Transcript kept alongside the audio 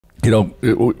you know,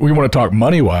 we want to talk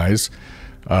money-wise.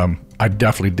 I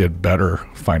definitely did better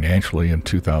financially in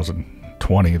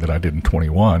 2020 than I did in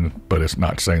 21, but it's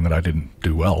not saying that I didn't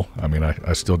do well. I mean,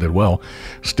 I still did well.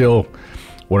 Still,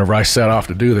 whenever I set off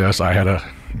to do this, I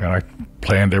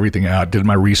planned everything out, did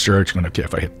my research, and okay,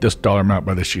 if I hit this dollar amount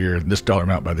by this year, this dollar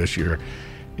amount by this year,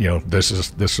 you know, this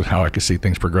is how I could see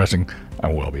things progressing.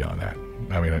 I'm well beyond that.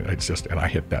 I mean, it's just, and I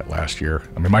hit that last year.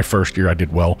 I mean, my first year I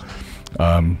did well,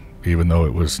 even though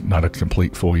it was not a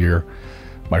complete full year.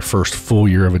 My first full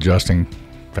year of adjusting,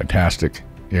 fantastic,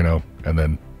 you know, and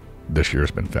then this year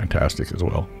has been fantastic as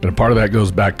well. And part of that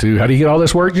goes back to, how do you get all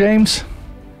this work, James?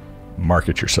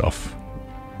 Market yourself.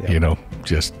 Yeah. You know,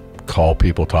 just call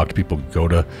people, talk to people, go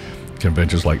to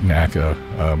conventions like NACA,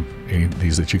 any of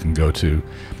these that you can go to,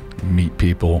 meet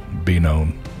people, be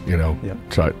known, you know,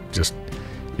 try just,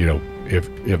 you know,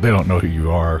 if they don't know who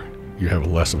you are, you have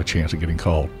less of a chance of getting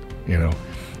called, you know.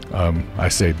 I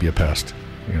say be a pest.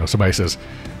 You know, somebody says,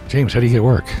 James, how do you get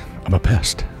work? I'm a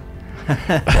pest.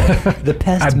 The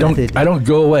pest method. I don't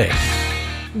go away.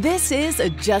 This is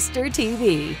Adjuster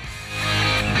TV.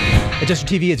 Adjuster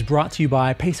TV is brought to you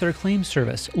by Pacesetter Claims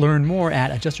Service. Learn more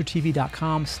at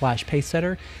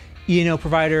adjustertv.com/Pacesetter. E&O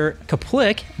provider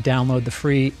Kaplik. Download the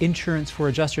free Insurance for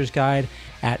Adjusters guide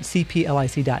at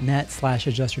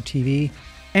cplic.net/adjustertv.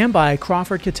 And by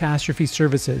Crawford Catastrophe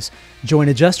Services. Join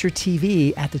Adjuster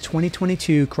TV at the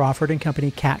 2022 Crawford & Company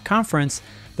CAT Conference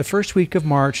the first week of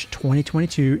March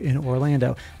 2022 in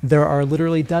Orlando. There are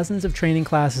literally dozens of training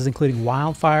classes, including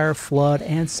wildfire, flood,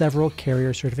 and several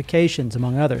carrier certifications,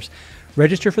 among others.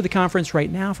 Register for the conference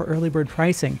right now for early bird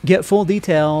pricing. Get full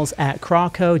details at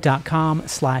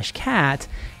crawco.com/cat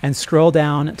and scroll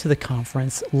down to the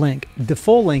conference link. The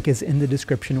full link is in the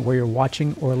description where you're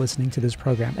watching or listening to this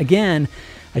program. Again,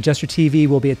 Adjuster TV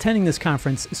will be attending this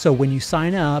conference, so when you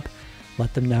sign up,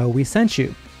 let them know we sent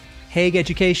you. Hague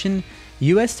Education,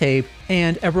 US Tape,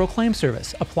 and Eberl Claim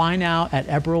Service. Apply now at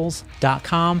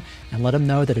eberls.com and let them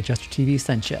know that Adjuster TV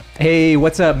sent you. Hey,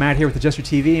 what's up? Matt here with Adjuster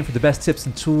TV, and for the best tips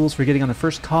and tools for getting on the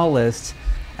first call list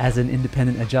as an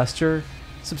independent adjuster,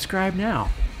 subscribe now.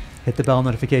 Hit the bell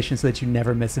notification so that you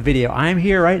never miss a video. I'm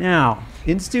here right now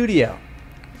in studio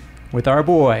with our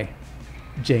boy,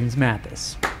 James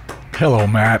Mathis. Hello,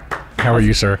 Matt. How are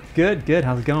you, sir? Good, good.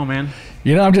 How's it going, man?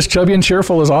 You know, I'm just chubby and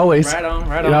cheerful as always. Right on,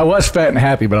 right on. You know, I was fat and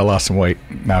happy, but I lost some weight.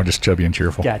 Now I'm just chubby and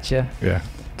cheerful. Gotcha. Yeah.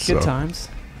 Good times.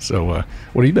 So, what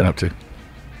have you been up to?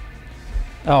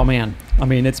 Oh man, I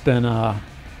mean, it's been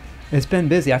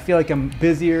busy. I feel like I'm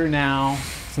busier now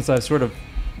since I've sort of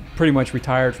pretty much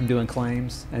retired from doing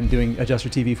claims and doing Adjuster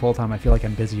TV full time. I feel like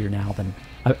I'm busier now than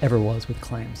I ever was with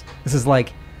claims. This is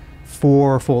like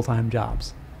 4 full-time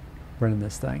jobs running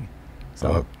this thing.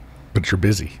 So, but you're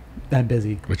busy. I'm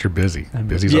busy. But you're busy.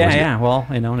 Busy's always good. Well,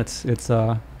 you know, and it's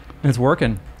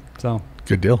working. So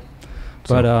good deal.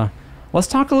 But let's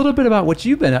talk a little bit about what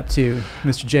you've been up to,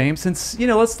 Mr. James. Since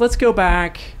let's go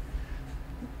back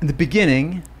in the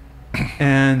beginning.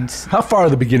 And how far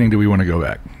at the beginning do we want to go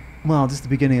back? Well, just the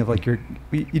beginning of like you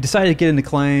decided to get into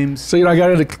claims. So I got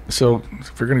into. So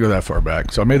if we're going to go that far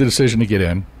back, so I made the decision to get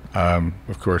in.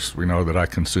 Of course, we know that I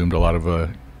consumed a lot of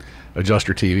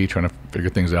Adjuster TV, trying to figure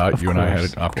things out. You and I had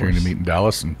an opportunity to meet in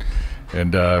Dallas, and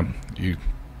you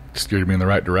steered me in the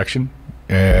right direction.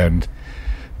 And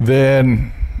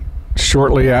then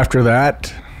shortly after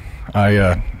that,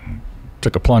 I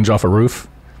took a plunge off a roof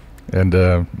and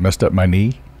messed up my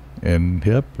knee and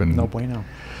hip, and no bueno.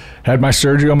 Had my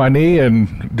surgery on my knee.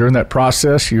 And during that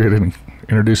process, you had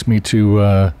introduced me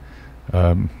to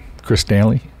Chris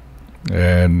Stanley,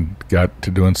 and got to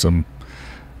doing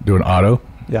auto.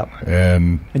 Yep.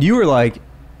 And you were like,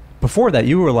 before that,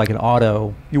 you were like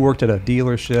you worked at a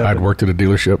dealership. I'd worked at a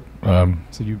dealership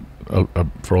so you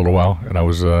for a little while, and I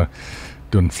was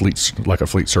doing fleets, like a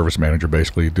fleet service manager,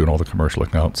 basically doing all the commercial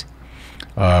accounts.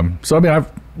 So I mean,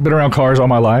 I've been around cars all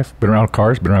my life, been around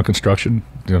construction,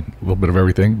 a little bit of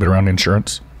everything, been around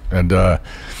insurance. And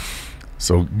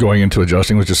so going into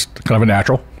adjusting was just kind of a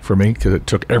natural for me, because it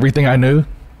took everything I knew,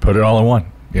 put it all in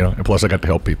one, and plus I got to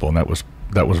help people, and that was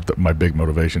my big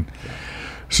motivation.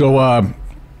 So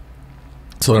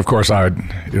then of course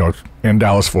in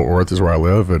Dallas Fort Worth is where I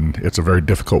live, and it's a very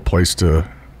difficult place to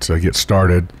get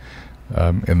started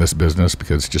in this business,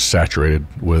 because it's just saturated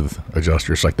with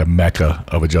adjusters. It's like the mecca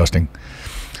of adjusting.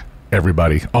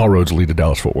 All roads lead to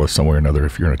Dallas Fort Worth somewhere or another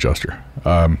if you're an adjuster.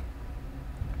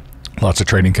 Lots of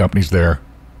trading companies there,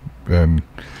 and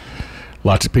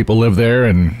lots of people live there,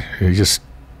 and it's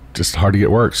just hard to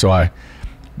get work. So I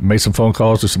made some phone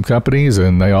calls to some companies,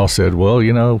 and they all said, well,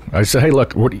 I said, hey,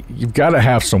 look, you've got to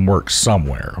have some work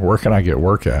somewhere. Where can I get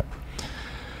work at?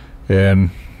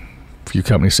 And few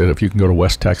companies said, if you can go to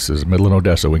West Texas, Midland,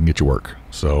 Odessa, we can get you work.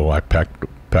 So I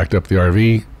packed up the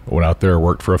RV, went out there,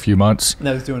 worked for a few months. And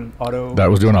that was doing auto? That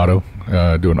was doing auto,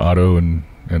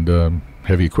 and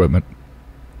heavy equipment,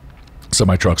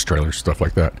 semi-trucks, trailers, stuff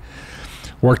like that.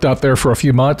 Worked out there for a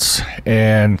few months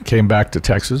and came back to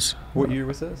Texas. What year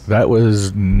was this? That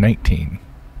was 19.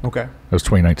 Okay. That was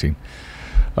 2019.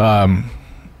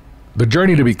 The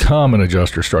journey to become an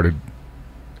adjuster started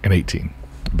in 18,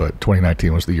 but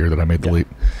 2019 was the year that I made the leap.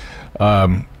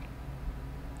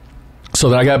 So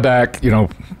then I got back,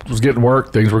 was getting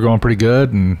work. Things were going pretty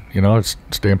good, and it's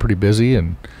staying pretty busy.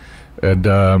 And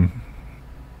then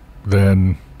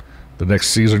the next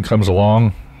season comes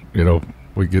along.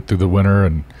 We get through the winter,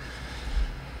 and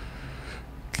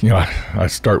I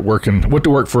start working. Went to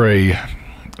work for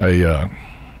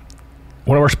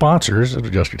one of our sponsors at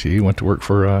Adjuster TV. Went to work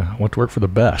for the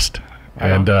Best,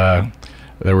 and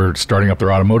they were starting up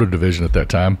their automotive division at that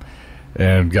time,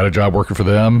 and got a job working for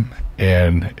them.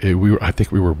 And I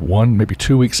think we were 1, maybe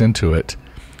 2 weeks into it,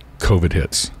 COVID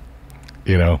hits,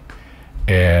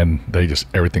 and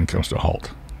everything comes to a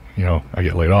halt. I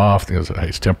get laid off.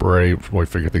 It's temporary. We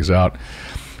figure things out.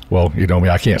 Well, me,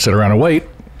 I can't sit around and wait.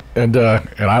 And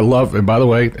I love, and by the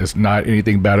way, it's not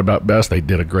anything bad about Best. They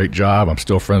did a great job. I'm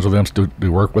still friends with them, still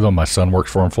do work with them. My son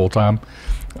works for them full time.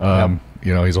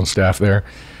 He's on staff there.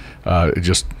 It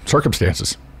just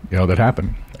circumstances, that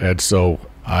happen. And so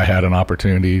I had an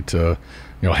opportunity to,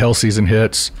 hell season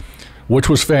hits, which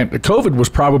was COVID was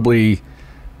probably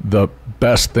the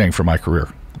best thing for my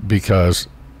career, because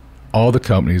all the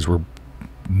companies were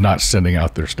not sending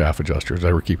out their staff adjusters.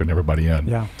 They were keeping everybody in.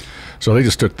 Yeah. So they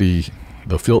just took the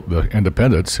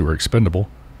independents who were expendable.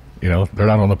 They're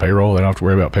not on the payroll. They don't have to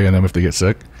worry about paying them if they get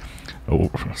sick.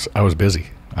 I was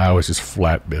busy. I was just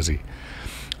flat busy.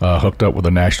 Hooked up with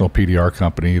a national PDR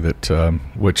company that, a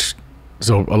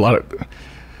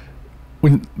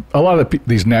lot of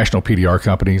these national PDR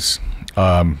companies,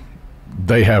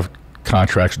 they have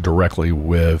contracts directly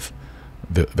with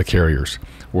the carriers,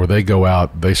 where they go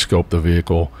out, they scope the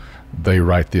vehicle, they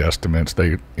write the estimates.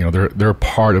 They're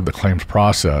part of the claims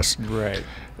process, right?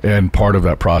 And part of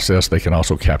that process, they can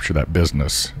also capture that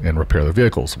business and repair the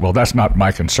vehicles. Well, that's not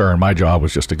my concern. My job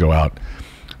was just to go out,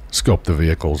 scope the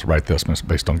vehicles, write the estimates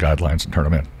based on guidelines, and turn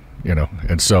them in.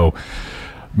 And so,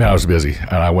 man, I was busy,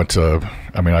 and I went to.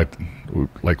 I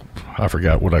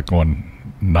forgot what I go on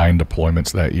 9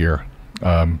 deployments that year,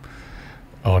 on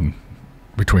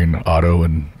between auto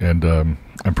and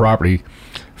property.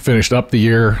 Finished up the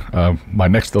year. My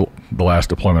the last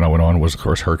deployment I went on was, of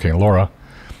course, Hurricane Laura.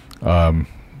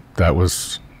 That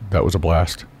was a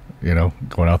blast,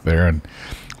 going out there, and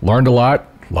learned a lot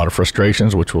of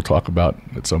frustrations, which we'll talk about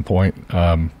at some point.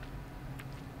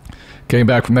 Came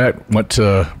back from that, went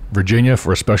to Virginia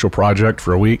for a special project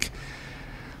for a week.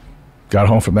 Got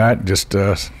home from that, just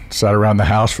sat around the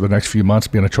house for the next few months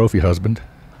being a trophy husband.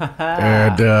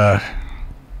 And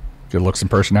good looks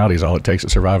and personality is all it takes to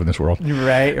survive in this world.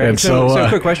 Right. And so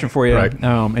quick question for you. Right.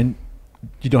 And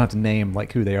you don't have to name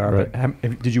who they are, right.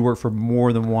 But did you work for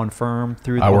more than one firm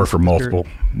through? I worked for multiple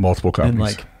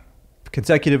companies. And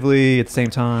consecutively at the same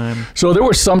time? So there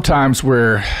were some times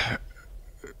where,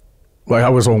 I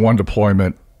was on one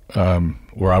deployment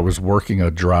where I was working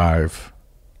a drive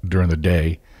during the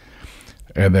day,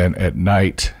 and then at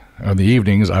night, on the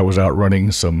evenings, I was out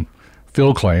running some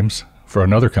field claims for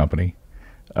another company,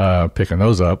 picking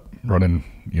those up, running,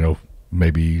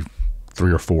 maybe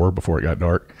 3 or 4 before it got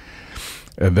dark.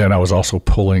 And then I was also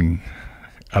pulling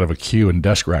out of a queue and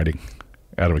desk writing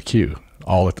out of a queue,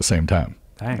 all at the same time.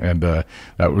 Dang. And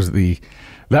that was the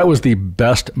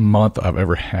best month I've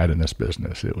ever had in this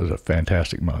business. It was a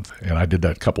fantastic month, and I did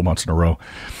that a couple months in a row.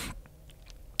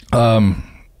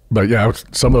 But yeah,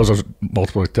 some of those was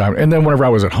multiple times. And then whenever I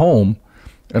was at home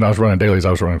and I was running dailies, I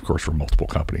was running, of course, for multiple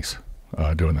companies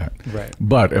doing that. Right.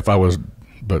 But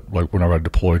whenever I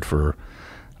deployed for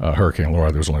Hurricane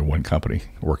Laura, there was only one company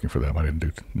working for them. I didn't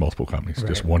do multiple companies. Right.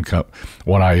 Just one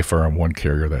IA firm, one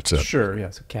carrier. That's it. Sure. Yeah.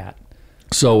 It's a cat.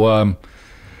 So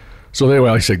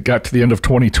anyway, like I said, got to the end of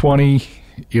 2020.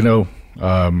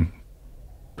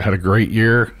 Had a great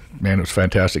year. Man, it was a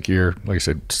fantastic year. Like I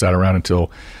said, sat around until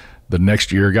the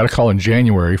next year. Got a call in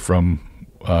January from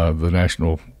the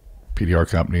national PDR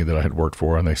company that I had worked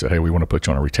for, and they said, "Hey, we want to put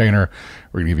you on a retainer.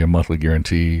 We're going to give you a monthly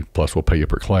guarantee, plus we'll pay you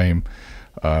per claim,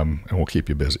 and we'll keep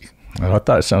you busy." And I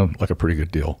thought it sounded like a pretty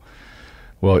good deal.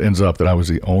 Well, it ends up that I was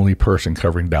the only person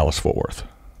covering Dallas-Fort Worth.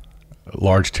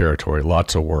 Large territory,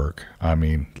 lots of work. I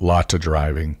mean, lots of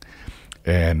driving,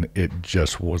 and it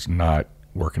just was not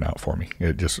working out for me.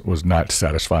 It just was not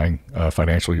satisfying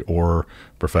financially or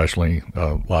professionally.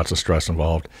 Lots of stress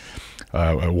involved.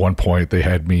 At one point, they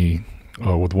had me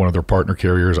with one of their partner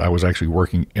carriers. I was actually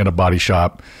working in a body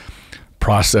shop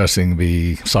processing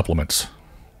the supplements,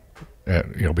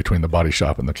 between the body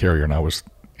shop and the carrier. And I was,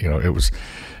 it was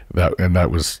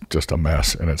that was just a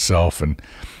mess in itself. And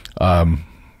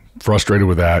frustrated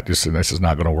with that. Just, this is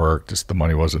not going to work. Just the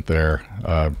money wasn't there.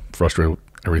 Frustrated with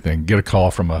everything. Get a call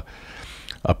from a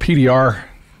PDR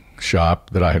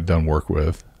shop that I had done work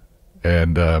with,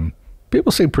 and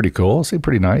people seemed pretty cool. Seemed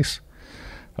pretty nice.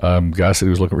 Guy said he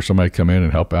was looking for somebody to come in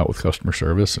and help out with customer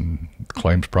service and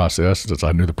claims process. Since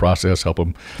I knew the process, help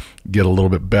them get a little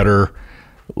bit better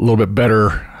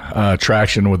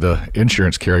traction with the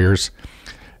insurance carriers.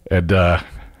 And I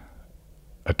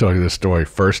told you this story.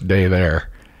 First day there,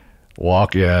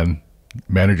 walk in,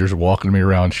 managers are walking me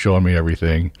around, showing me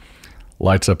everything.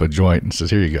 Lights up a joint and says,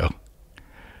 "Here you go."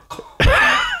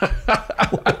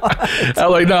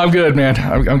 I'm like, "No, I'm good, man.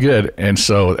 I'm good." And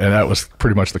that was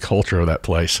pretty much the culture of that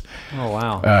place. Oh,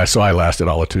 wow. So I lasted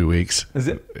all of 2 weeks. Is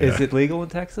it legal in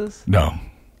Texas? No.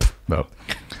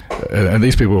 And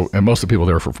these people, and most of the people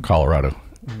there were from Colorado.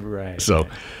 Right. So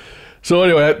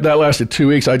anyway, that lasted 2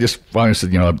 weeks. I just finally said,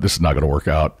 this is not going to work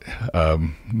out.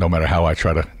 No matter how I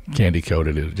try to candy coat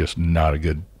it, it's just not a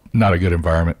good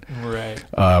environment. Right.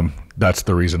 That's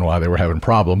the reason why they were having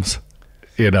problems,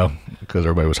 because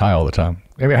everybody was high all the time.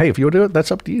 I mean, hey, if you want to do it,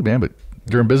 that's up to you, man. But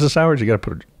during business hours, you got to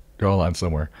put a draw line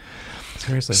somewhere.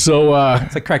 Seriously. So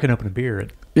it's like cracking open a beer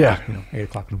at 8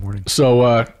 o'clock in the morning.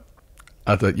 So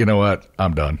I thought, you know what,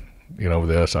 I'm done. With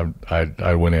this, I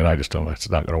went in. I just told them it's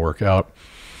not going to work out.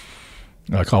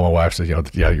 I called my wife, said,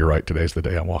 yeah, you're right. Today's the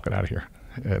day I'm walking out of here.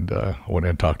 And I went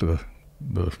in and talked to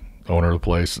the owner of the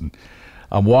place, and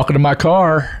I'm walking to my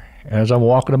car. And as I'm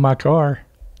walking to my car,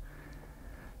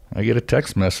 I get a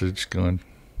text message going,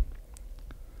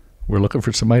 "We're looking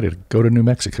for somebody to go to New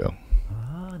Mexico."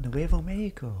 Ah, Nuevo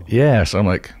Mexico. Yeah, so I'm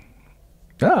like,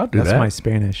 I'll do that. That's my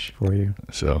Spanish for you.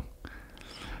 So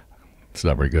it's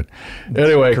not very good.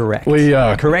 Anyway, correct.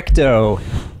 Correcto.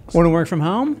 Want to work from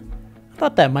home? I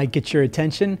thought that might get your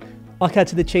attention. I'll cut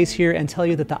to the chase here and tell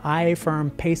you that the IA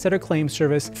firm Pacesetter Claims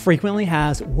Service frequently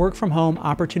has work from home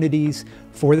opportunities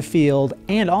for the field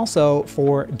and also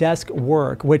for desk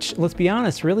work, which, let's be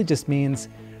honest, really just means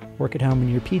work at home in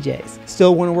your PJs.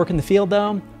 Still want to work in the field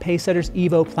though? Pacesetter's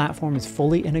Evo platform is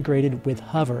fully integrated with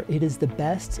Hover. It is the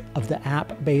best of the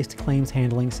app-based claims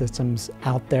handling systems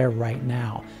out there right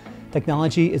now.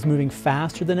 Technology is moving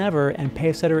faster than ever, and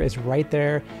Pacesetter is right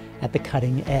there at the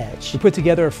cutting edge. We put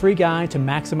together a free guide to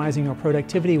maximizing your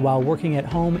productivity while working at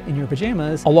home in your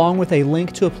pajamas, along with a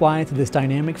link to apply to this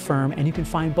dynamic firm, and you can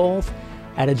find both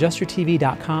at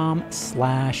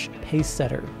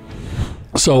adjustertv.com/Pacesetter.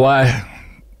 So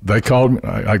they called me.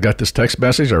 I got this text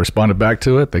message. I responded back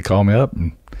to it. They called me up,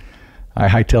 and I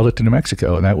hightailed it to New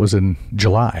Mexico, and that was in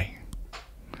July.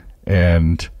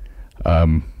 And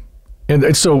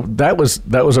so that was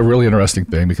a really interesting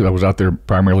thing, because I was out there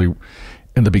primarily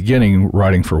in the beginning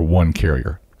writing for one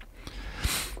carrier.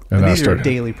 And these are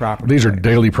daily property These claims. are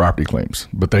daily property claims,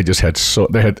 but they just had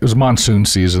it was monsoon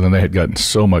season, and they had gotten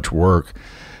so much work,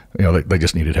 they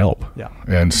just needed help. Yeah.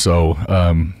 And so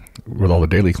with all the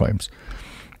daily claims,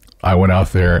 I went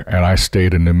out there and I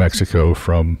stayed in New Mexico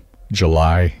from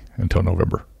July until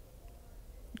November.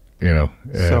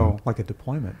 So like a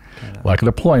deployment. Like a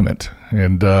deployment.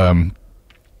 And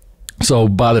so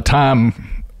by the time,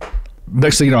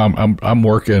 next thing you know, I'm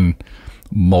working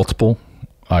multiple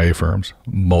IA firms,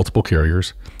 multiple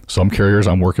carriers. Some carriers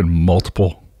I'm working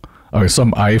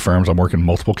some IA firms I'm working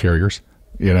multiple carriers,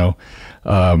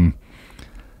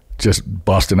 just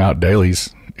busting out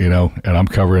dailies, and I'm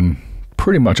covering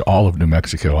pretty much all of New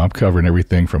Mexico. I'm covering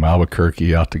everything from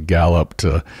Albuquerque out to Gallup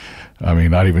to,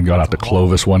 not even got out to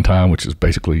Clovis one time, which is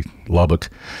basically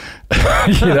Lubbock.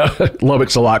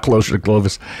 Lubbock's a lot closer to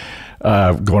Clovis.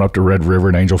 Going up to Red River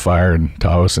and Angel Fire and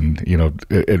Taos, and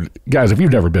guys, if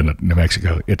you've never been to New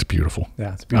Mexico, it's beautiful.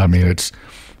 Yeah, it's beautiful.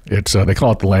 It's they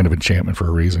call it the land of enchantment for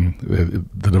a reason.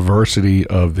 The diversity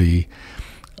of the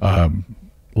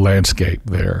landscape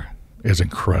there is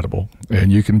incredible,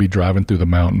 and you can be driving through the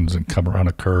mountains and come around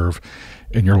a curve,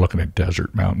 and you're looking at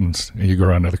desert mountains, and you go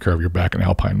around another curve, you're back in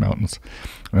alpine mountains,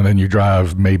 and then you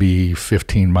drive maybe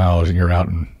 15 miles, and you're out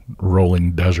in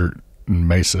rolling desert and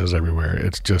mesas everywhere.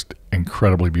 It's just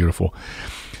incredibly beautiful.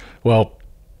 Well,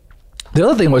 the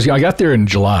other thing was, I got there in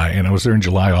July, and I was there in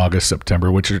July, August,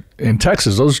 September, which are, in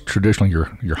Texas, those are traditionally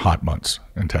your hot months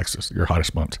in Texas, your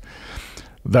hottest months.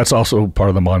 That's also part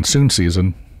of the monsoon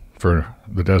season for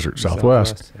the desert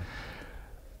Southwest. Yeah.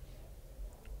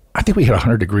 I think we hit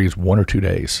 100 degrees 1 or 2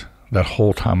 days that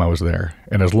whole time I was there.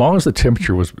 And as long as the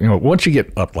temperature was, once you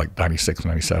get up like 96,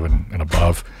 97 and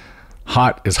above,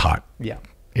 hot is hot. Yeah.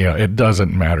 It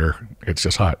doesn't matter. It's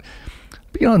just hot.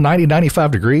 But 90,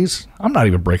 95 degrees, I'm not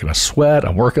even breaking a sweat.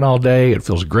 I'm working all day. It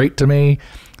feels great to me.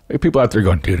 People out there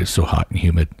going, dude, it's so hot and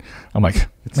humid. I'm like,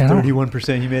 it's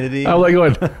 31% humidity. I'm like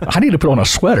going, I need to put on a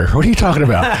sweater. What are you talking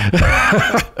about?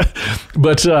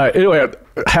 But anyway,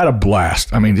 I had a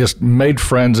blast. I mean, just made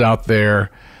friends out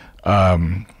there.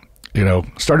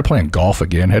 Started playing golf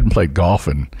again. Hadn't played golf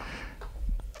in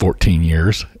 14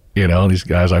 years. These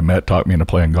guys I met taught me into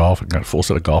playing golf. I've got a full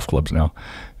set of golf clubs now,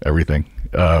 everything.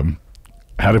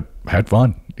 Had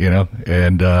fun,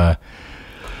 and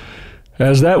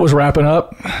as that was wrapping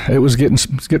up, it was getting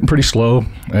pretty slow,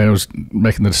 and I was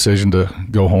making the decision to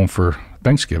go home for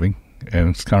Thanksgiving, and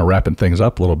it's kind of wrapping things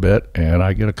up a little bit, and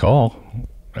I get a call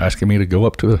asking me to go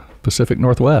up to the Pacific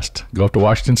Northwest, go up to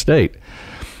Washington State.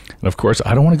 And of course,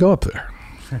 I don't want to go up there,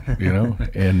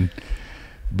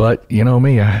 but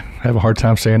me, I have a hard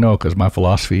time saying no, because my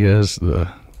philosophy is the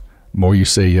more you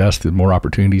say yes, the more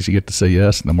opportunities you get to say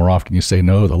yes, and the more often you say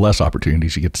no, the less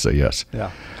opportunities you get to say yes. Yeah.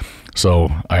 So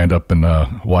I end up in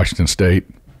Washington State.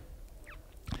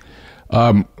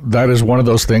 That is one of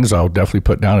those things I'll definitely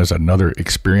put down as another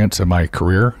experience in my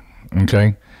career.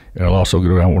 Okay. And I'll also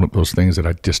go down one of those things that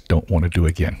I just don't want to do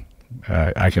again.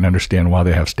 I can understand why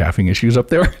they have staffing issues up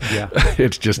there. Yeah.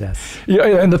 It's just, yes.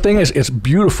 And the thing is, it's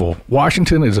beautiful.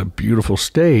 Washington is a beautiful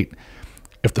state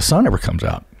if the sun ever comes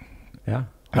out. Yeah.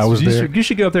 You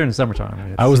should go up there in the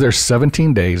summertime. I was there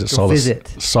 17 days. Saw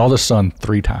the sun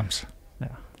 3 times. Yeah.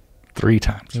 3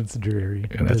 times. It's dreary.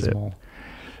 And that's it.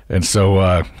 And so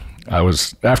I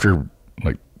was, after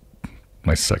like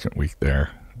my second week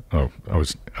there, I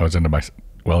was into my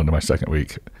second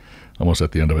week, almost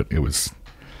at the end of it. I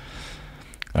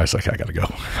was like, I got to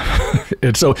go.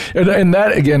 And so, and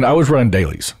that again, I was running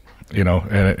dailies, and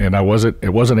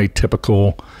it wasn't a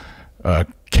typical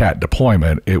CAT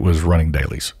deployment. It was running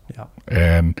dailies. Yeah.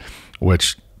 And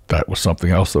that was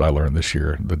something else that I learned this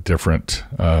year, the different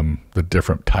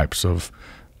types of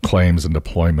claims and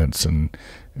deployments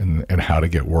and how to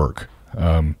get work.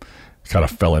 Kind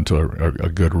of fell into a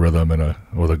good rhythm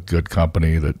with a good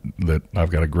company that I've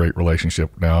got a great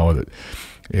relationship now that,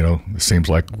 it seems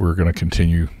like we're going to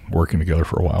continue working together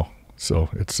for a while. So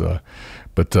it's,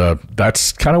 but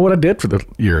that's kind of what I did for the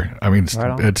year. I mean,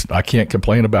 I can't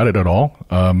complain about it at all.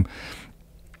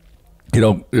 We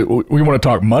want to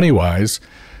talk money wise.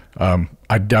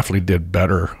 I definitely did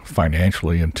better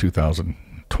financially in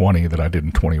 2020 than I did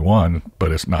in 21,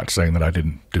 but it's not saying that I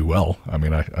didn't do well. I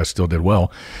mean, I still did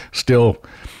well. Still,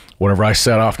 whenever I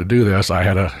set off to do this,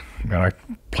 I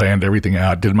planned everything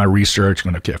out, did my research,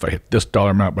 going, okay, if I hit this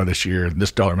dollar amount by this year,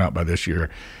 this dollar amount by this year,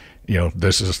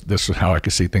 this is how I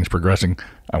could see things progressing.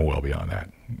 I'm well beyond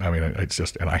that. I mean, it's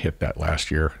just, and I hit that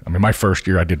last year. I mean, my first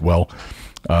year I did well,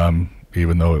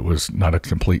 even though it was not a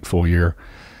complete full year.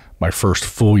 My first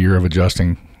full year of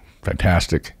adjusting,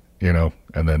 fantastic, and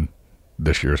then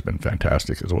this year has been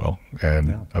fantastic as well.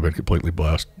 And I've been completely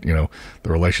blessed, the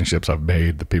relationships I've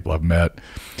made, the people I've met.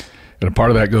 And a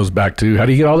part of that goes back to, how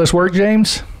do you get all this work,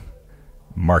 James?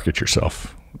 Market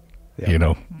yourself.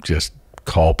 Yeah. Just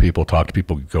call people, talk to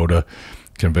people, go to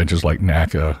conventions like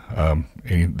NACA,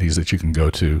 any of these that you can go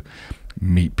to,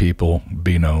 meet people,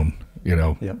 be known,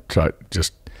 try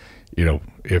just,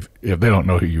 if they don't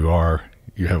know who you are,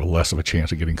 you have less of a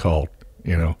chance of getting called,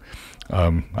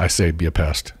 I say be a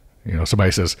pest. Somebody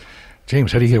says,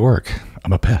 James, how do you get work?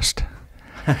 I'm a pest.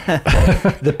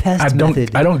 The pest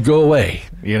method. I don't go away,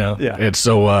 Yeah. It's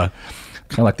so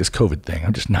kind of like this COVID thing.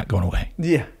 I'm just not going away.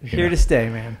 Yeah, here to stay,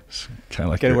 man. Kind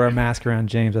of like got to wear a mask around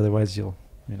James, otherwise you'll.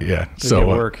 So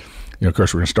work. Of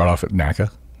course, we're going to start off at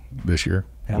NACA this year,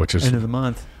 which is end of the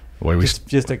month. The way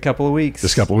just a couple of weeks.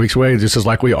 Just a couple of weeks away. Just as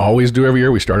like we always do every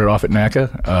year. We started off at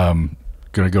NACA.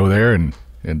 Going to go there and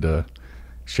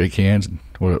shake hands.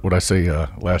 What I say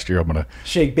last year, I'm going to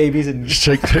shake babies and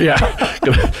shake. Yeah,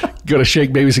 go to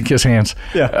shake babies and kiss hands.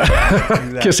 Yeah,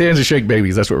 exactly. Kiss hands and shake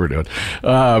babies. That's what we're doing.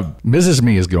 Mrs.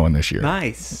 Me is going this year.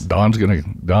 Nice. Dawn's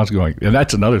going, and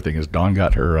that's another thing is Dawn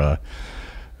got her.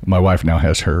 My wife now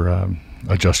has her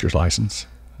adjuster's license.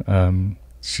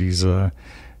 She's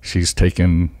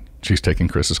taken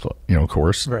Chris's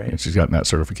course, right? And she's gotten that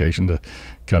certification to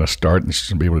kind of start, and she's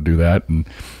gonna be able to do that. And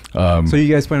so you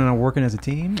guys planning on working as a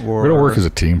team, or we're gonna work as a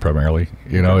team primarily?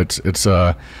 It's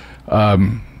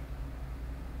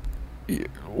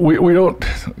we don't,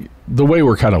 the way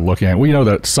we're kind of looking at it, we know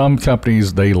that some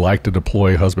companies, they like to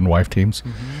deploy husband-wife teams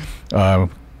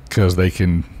because they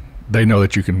can they know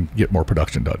that you can get more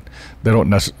production done. They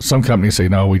don't some companies say,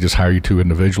 no, we just hire you two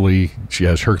individually. She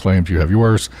has her claims, you have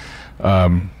yours.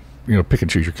 Pick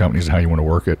and choose your companies and how you want to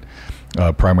work it.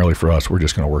 Primarily for us, we're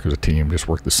just going to work as a team, just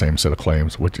work the same set of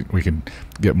claims, which we can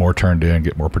get more turned in,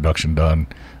 get more production done,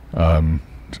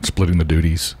 splitting the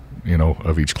duties,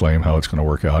 of each claim, how it's going to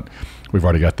work out. We've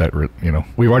already got that,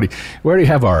 we already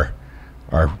have our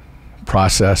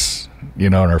process,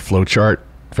 and our flow chart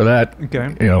for that.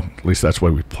 Okay. At least that's the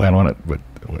way we plan on it. But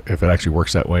if it actually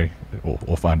works that way,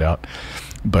 we'll find out.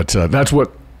 But that's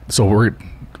what. So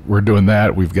we're doing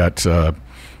that. We've got.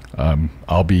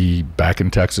 I'll be back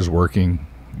in Texas working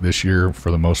this year for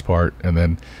the most part, and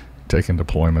then taking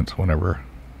deployments whenever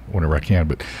I can.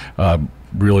 But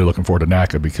really looking forward to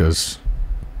NACA because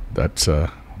that's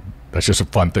just a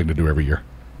fun thing to do every year.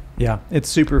 Yeah, it's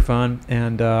super fun,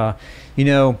 and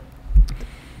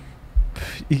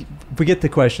we get the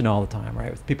question all the time,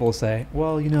 right? People will say,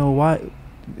 "Well, why?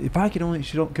 If I could only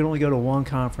go to one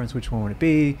conference, which one would it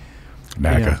be?"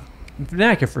 NACA.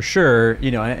 NACA for sure.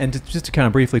 And just to kind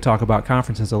of briefly talk about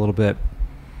conferences a little bit.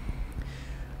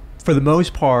 For the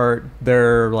most part,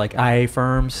 they're like IA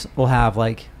firms will have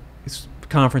like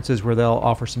conferences where they'll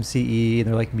offer some CE, and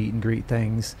they're like meet and greet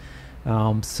things.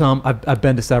 Some I've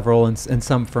been to several, and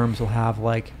some firms will have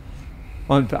like.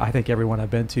 I think everyone I've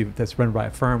been to that's run by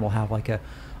a firm will have like an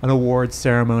awards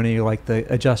ceremony, like the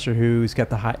adjuster who's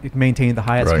got maintained the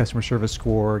highest customer service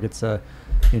score gets a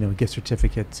gift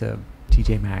certificate to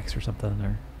TJ Maxx or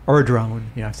something, or a drone.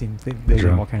 I've seen they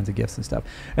do all kinds of gifts and stuff,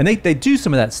 and they do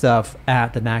some of that stuff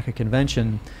at the NACA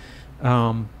convention.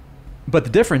 But the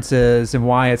difference is, and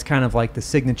why it's kind of like the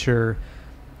signature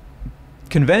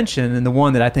convention, and the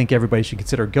one that I think everybody should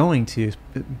consider going to,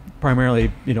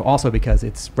 primarily, also because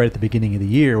it's right at the beginning of the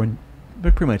year when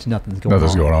pretty much nothing's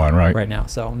going on right now.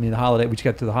 So the holiday, we just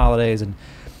got through the holidays, and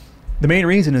the main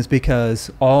reason is because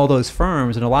all those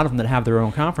firms, and a lot of them that have their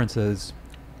own conferences,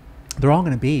 they're all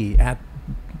going to be at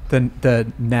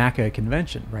the NACA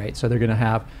convention, right? So they're going to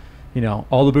have,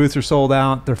 all the booths are sold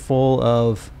out. They're full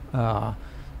of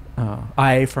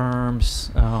IA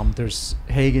firms. There's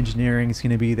Hague Engineering is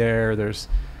going to be there. There's,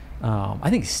 I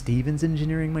think Stevens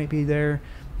Engineering might be there.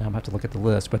 I'm going to have to look at the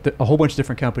list, but a whole bunch of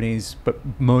different companies, but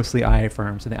mostly IA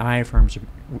firms. And the IA firms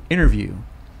interview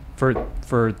for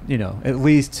at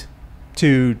least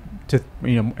two to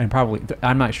and probably,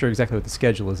 I'm not sure exactly what the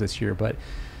schedule is this year, but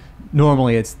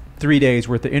normally it's 3 days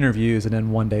worth of interviews, and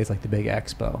then 1 day is like the big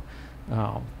expo.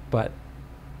 But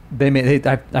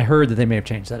I heard that they may have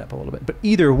changed that up a little bit. But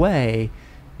either way,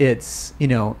 it's,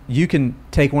 you can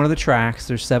take one of the tracks.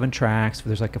 There's 7 tracks.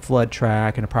 There's like a flood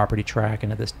track and a property track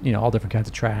and this, all different kinds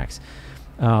of tracks,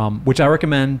 which I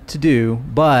recommend to do.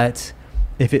 But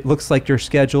if it looks like your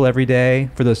schedule every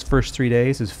day for those first 3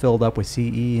 days is filled up with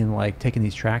CE and like taking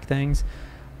these track things,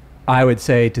 I would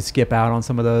say to skip out on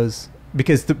some of those.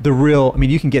 Because the real,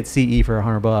 you can get CE for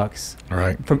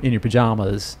 $100 from in your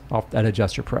pajamas at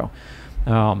Adjuster Pro.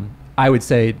 I would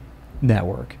say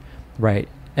network, right?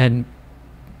 And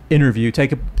interview,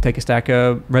 take a stack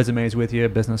of resumes with you,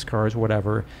 business cards,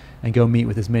 whatever, and go meet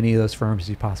with as many of those firms as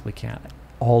you possibly can.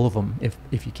 All of them,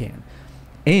 if you can.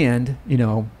 And,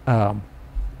 and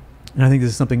I think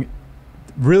this is something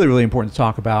really, really important to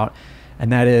talk about,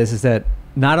 and that is that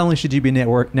not only should you be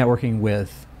networking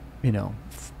with,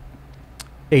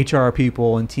 HR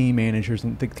people and team managers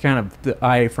and the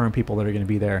IA firm people that are going to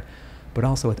be there, but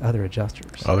also with other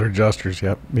adjusters. Other adjusters,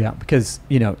 yep. Yeah, because,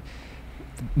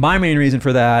 my main reason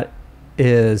for that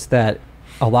is that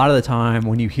a lot of the time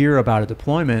when you hear about a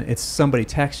deployment, it's somebody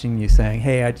texting you saying,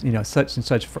 hey, such and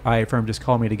such IA firm just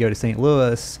called me to go to St.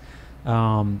 Louis.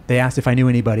 They asked if I knew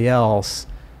anybody else.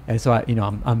 And so,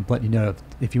 I'm letting you know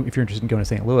if you're interested in going to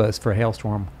St. Louis for a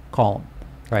hailstorm, call them,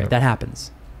 right? Yep. That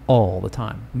happens all the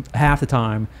time. Half the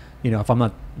time,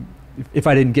 if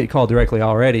I didn't get called directly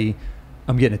already,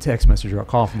 I'm getting a text message or a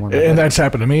call from one of my And that's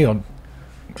happened to me on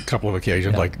a couple of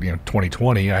occasions. Like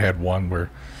 2020, I had one where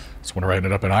it's when I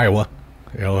ended up in Iowa.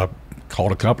 I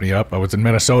called a company up. I was in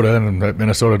Minnesota, and that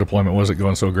Minnesota deployment wasn't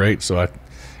going so great, so I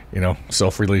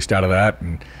self-released out of that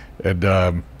and said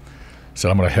I'm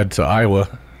going to head to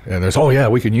Iowa. And there's, oh yeah,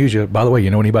 we can use you. By the way, you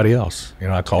know anybody else?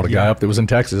 I called a guy up that was in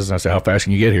Texas, and I said, how fast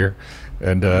can you get here?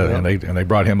 And they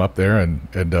brought him up there, and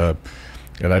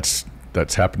that's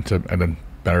happened to. And then,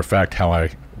 matter of fact, how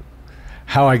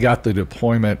I got the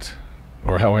deployment,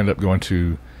 or how I ended up going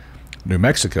to New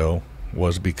Mexico,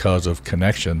 was because of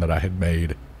connection that I had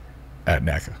made at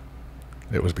NACA.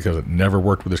 It was because I'd never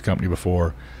worked with this company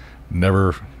before,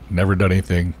 never done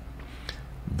anything.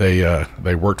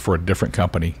 They worked for a different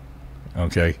company.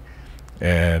 Okay,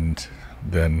 and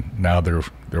then now they're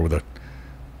with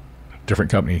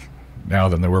different company now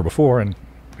than they were before, and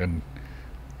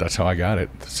that's how I got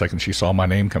it. The second she saw my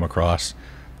name come across,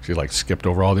 she like skipped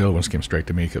over all the other ones, came straight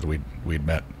to me because we'd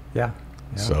met. Yeah.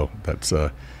 So that's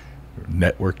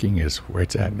networking is where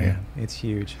it's at, man. It's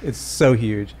huge. It's so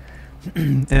huge.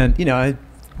 And you know,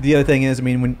 the other thing is, I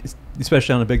mean, when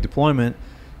especially on a big deployment,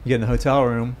 you get in the hotel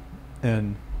room,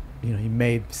 and you know, you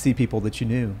may see people that you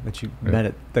knew, that you met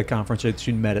at the conference, or that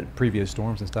you met at previous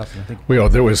storms and stuff. And I think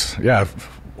there was, I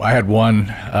had one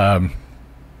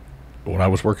when I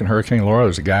was working Hurricane Laura.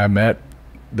 There's a guy I met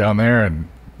down there, and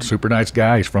super nice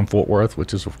guy. He's from Fort Worth,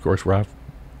 which is of course where I'm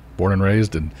born and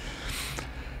raised, and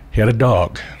he had a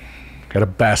dog, had a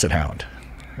basset hound,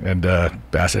 and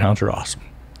basset hounds are awesome.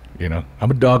 You know,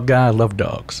 I'm a dog guy. I love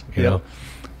dogs. You know,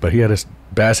 but he had a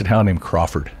basset hound named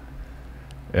Crawford,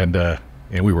 and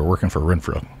we were working for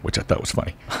Renfro, which I thought was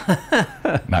funny.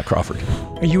 Not Crawford.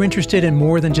 Are you interested in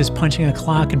more than just punching a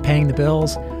clock and paying the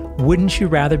bills? Wouldn't you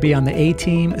rather be on the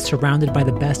A-team, surrounded by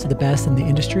the best of the best in the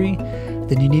industry?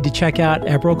 Then you need to check out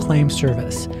Eberl Claims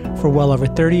Service. For well over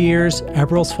 30 years,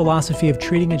 Eberl's philosophy of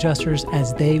treating adjusters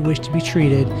as they wish to be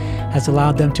treated has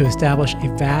allowed them to establish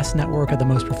a vast network of the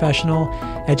most professional,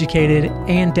 educated,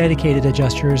 and dedicated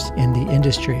adjusters in the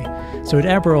industry. So at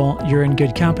Eberl, you're in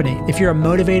good company. If you're a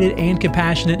motivated and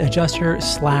compassionate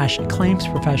adjuster/claims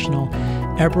professional,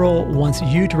 Eberl wants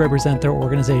you to represent their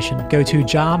organization. Go to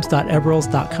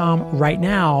jobs.eberls.com right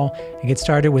now and get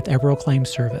started with Eberl Claims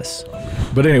Service.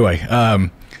 But anyway,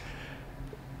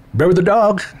 remember the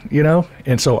dog, you know?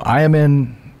 And so I'm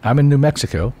in New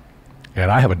Mexico, and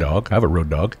I have a dog. I have a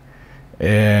road dog.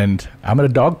 And I'm at a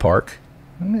dog park.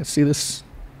 I'm going to see this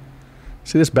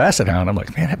basset hound. I'm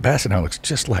like, man, that basset hound looks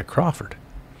just like Crawford.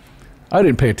 I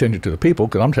didn't pay attention to the people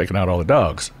because I'm taking out all the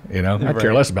dogs, you know? I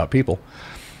care less about people.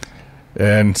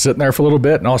 And sitting there for a little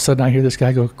bit, and all of a sudden I hear this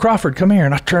guy go, Crawford, come here.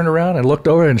 And I turned around and looked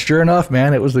over, and sure enough,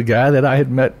 man, it was the guy that I had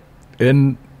met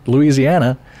in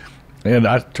Louisiana. And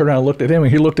I turned around and looked at him, and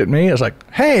he looked at me. I was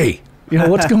like, hey, you know,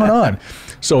 what's going on?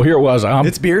 So here it was.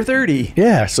 It's beer 30.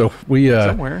 Yeah. So we,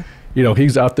 somewhere, you know,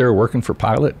 he's out there working for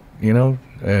Pilot, you know,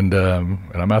 and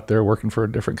I'm out there working for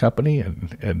a different company,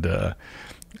 and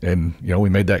you know, we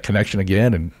made that connection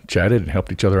again and chatted and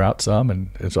helped each other out some. And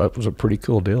so it was a pretty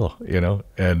cool deal, you know?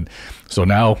 And so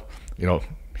now, you know,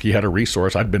 he had a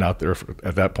resource. I'd been out there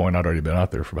at that point. I'd already been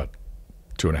out there for about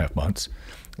 2.5 months,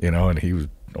 you know, and he was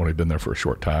only been there for a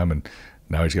short time, and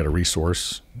now he's got a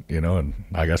resource, you know, and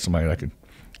I got somebody that I could,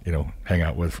 you know, hang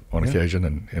out with on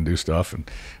occasion and do stuff. And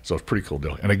so it's a pretty cool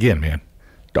deal. And again, man,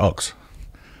 dogs.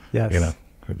 Yes. You know,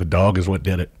 the dog is what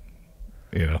did it,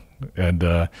 you know, and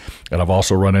I've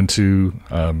also run into,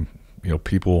 you know,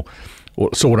 people. Well,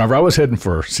 so whenever I was heading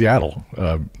for Seattle,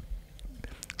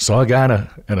 saw a guy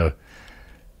in a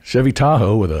Chevy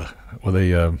Tahoe with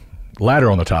a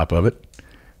ladder on the top of it.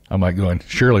 I'm like going,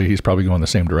 surely he's probably going the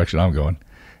same direction I'm going.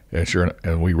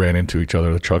 And we ran into each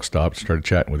other. The truck stopped, started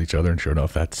chatting with each other, and sure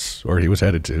enough, that's where he was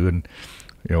headed to. And,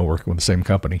 you know, working with the same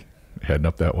company, heading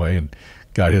up that way, and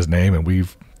got his name. And a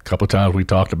couple of times we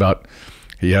talked about,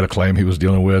 he had a claim he was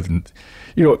dealing with. And,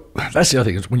 you know, that's the other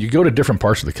thing is when you go to different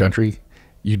parts of the country,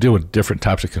 you deal with different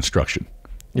types of construction.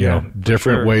 You know,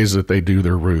 different ways that they do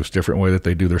their roofs, different way that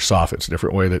they do their soffits,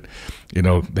 different way that, you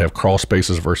know, they have crawl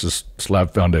spaces versus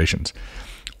slab foundations.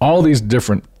 All these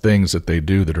different things that they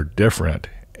do that are different,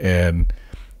 and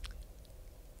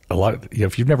a lot of, you know,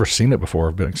 if you've never seen it before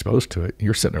or been exposed to it,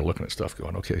 you're sitting there looking at stuff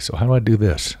going, okay, so how do I do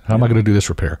this? How am I going to do this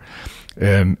repair?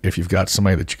 And if you've got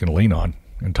somebody that you can lean on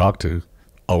and talk to,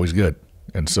 always good.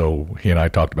 And so he and I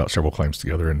talked about several claims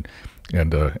together and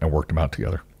worked them out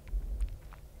together.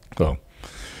 So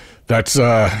that's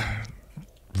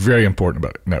very important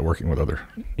about networking with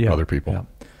other people. Yeah.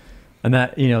 And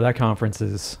that, you know, that conference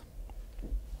is,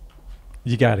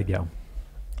 you got to go.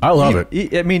 I love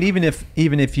it. I mean, even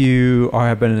if you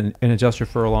have been an adjuster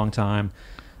for a long time,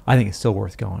 I think it's still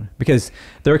worth going, because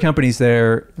there are companies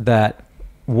there that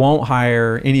won't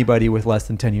hire anybody with less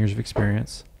than 10 years of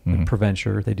experience. Mm-hmm.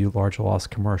 Preventure, they do large loss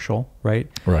commercial, right?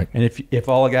 Right. And if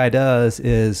all a guy does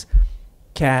is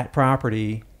cat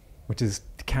property, which is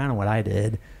kind of what I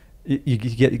did, you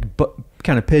get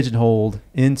kind of pigeonholed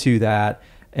into that,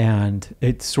 and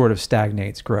it sort of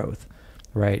stagnates growth,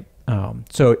 right?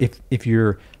 So if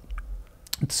you're,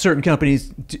 certain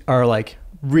companies are like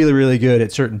really, really good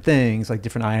at certain things, like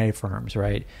different IA firms,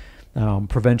 right?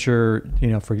 Preventure, you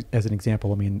know, as an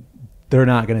example, I mean, they're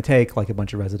not going to take like a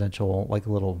bunch of residential, like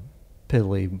little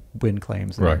piddly wind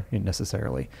claims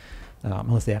necessarily,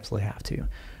 unless they absolutely have to.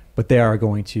 But they are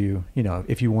going to, you know,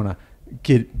 if you want to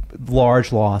get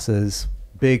large losses,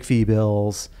 big fee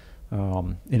bills,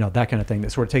 you know, that kind of thing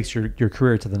that sort of takes your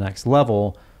career to the next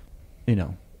level, you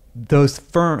know, those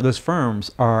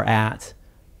firms are at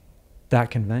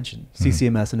that convention.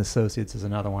 CCMS and Associates is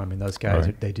another one. I mean, those guys,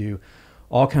 Right. they do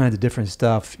all kinds of different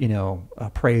stuff, you know,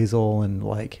 appraisal and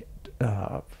like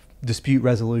dispute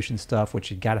resolution stuff,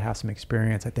 which you got to have some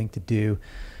experience, I think, to do.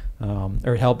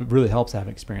 Or it really helps to have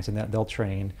experience in that. They'll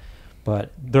train.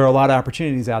 But there are a lot of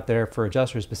opportunities out there for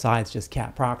adjusters besides just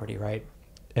cat property, right?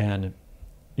 And,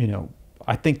 you know,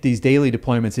 I think these daily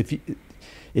deployments,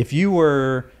 if you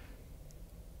were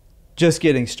just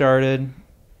getting started,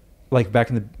 like back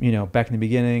in the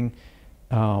beginning,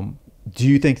 do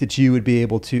you think that you would be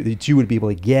able to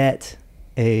get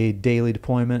a daily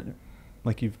deployment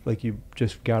like you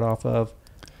just got off of,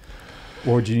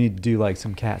 or do you need to do like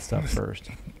some cat stuff first?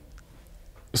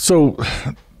 So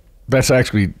that's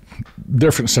actually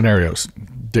different scenarios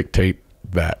dictate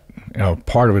that. You know,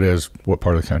 part of it is what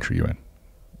part of the country you're in.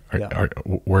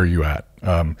 Where are you at?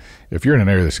 If you're in an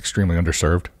area that's extremely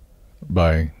underserved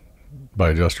by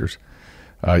adjusters,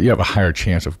 you have a higher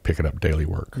chance of picking up daily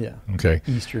work. Yeah. Okay.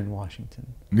 Eastern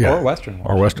Washington. Yeah. Or Western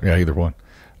Washington. Or Western. Yeah, either one.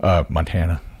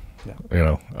 Montana. Yeah.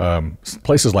 You know,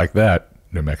 places like that.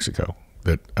 New Mexico.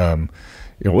 That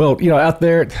out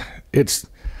there,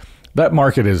 that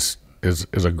market is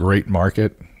a great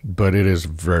market, but it is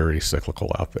very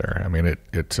cyclical out there. I mean,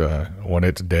 it when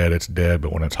it's dead,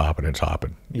 but when it's hopping, it's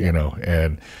hopping. Yeah. You know,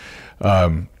 and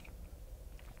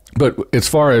but as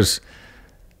far as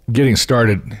getting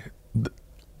started,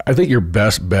 I think your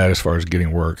best bet as far as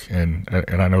getting work, and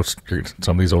I know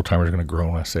some of these old timers are going to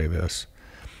groan when I say this,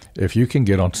 if you can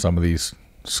get on some of these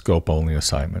scope only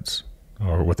assignments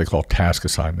or what they call task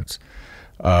assignments,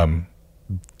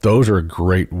 those are a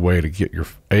great way to get your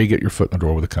foot in the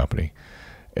door with a company,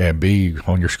 and B,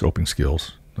 hone your scoping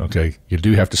skills. Okay, you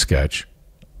do have to sketch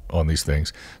on these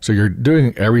things, so you're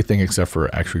doing everything except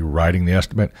for actually writing the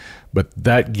estimate, but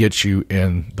that gets you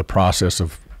in the process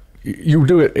of, you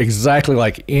do it exactly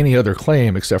like any other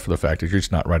claim except for the fact that you're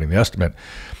just not writing the estimate.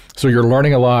 So you're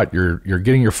learning a lot, you're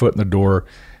getting your foot in the door,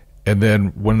 and then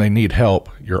when they need help,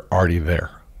 you're already there.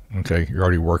 Okay, you're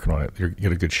already working on it. You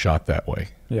get a good shot that way.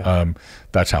 Yeah.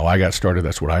 That's how I got started.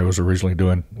 That's what I was originally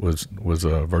doing, was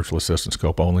virtual assistant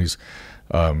scope onlys.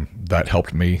 That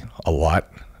helped me a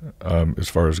lot as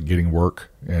far as getting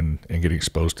work and getting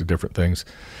exposed to different things.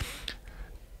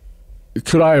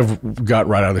 Could I have got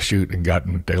right out of the chute and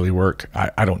gotten daily work?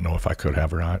 I don't know if I could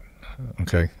have or not.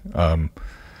 Okay.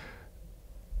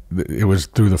 It was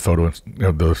through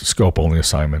the scope only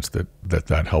assignments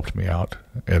that helped me out.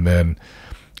 And then,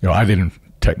 I didn't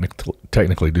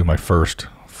technically do my first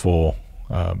full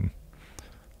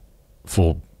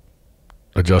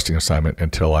adjusting assignment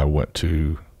until I went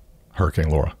to Hurricane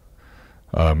Laura.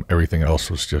 Everything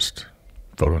else was just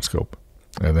photo and scope.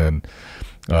 And then,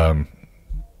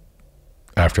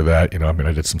 after that,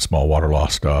 I did some small water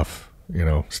loss stuff,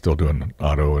 still doing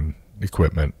auto and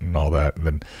equipment and all that.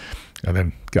 And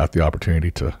then got the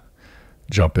opportunity to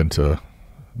jump into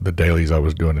the dailies I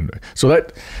was doing. And so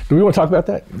do we want to talk about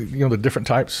that? The different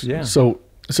types? Yeah. So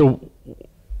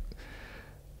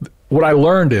what I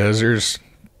learned is there's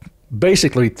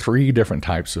basically three different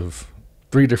types of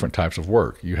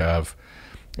work you have,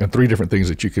 and three different things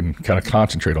that you can kind of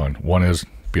concentrate on. One is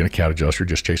being a cat adjuster,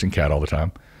 just chasing cat all the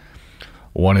time.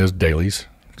 One is dailies,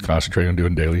 concentrating on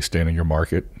doing dailies, staying in your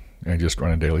market and just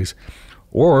running dailies.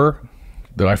 Or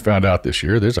that I found out this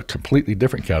year, there's a completely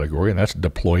different category, and that's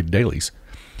deployed dailies.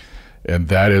 And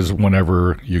that is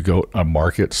whenever you go a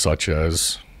market such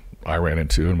as I ran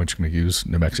into, and which I'm going to use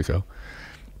New Mexico.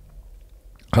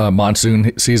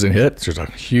 Monsoon season hits, there's a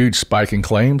huge spike in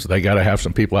claims. They got to have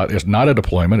some people out. It's not a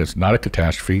deployment, it's not a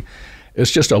catastrophe.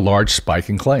 It's just a large spike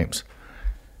in claims.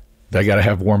 They got to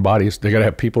have warm bodies. They got to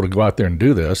have people to go out there and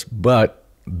do this. But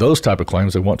those type of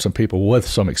claims, they want some people with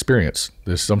some experience.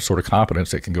 There's some sort of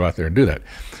competence that can go out there and do that.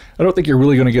 I don't think you're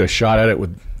really going to get a shot at it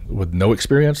with no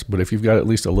experience, but if you've got at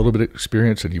least a little bit of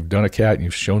experience and you've done a cat and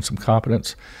you've shown some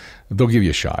competence, they'll give you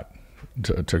a shot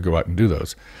to go out and do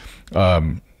those.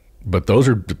 But those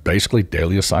are basically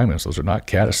daily assignments. Those are not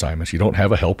cat assignments. You don't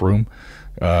have a help room.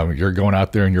 You're going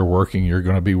out there and you're working. You're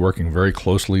going to be working very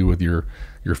closely with your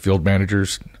field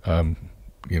managers, rather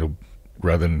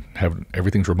than having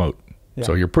everything's remote. Yeah.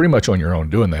 So you're pretty much on your own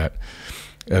doing that.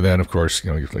 And then, of course,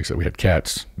 like I said, we had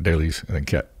cats, dailies, and then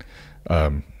cat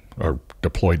or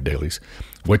deployed dailies,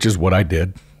 which is what I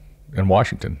did in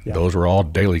Washington. Yeah. Those were all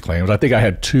daily claims. I think I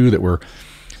had two that were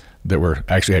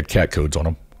actually had cat codes on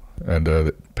them and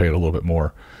that paid a little bit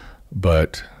more,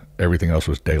 but everything else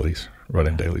was dailies,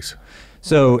 running dailies.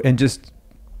 So, and just,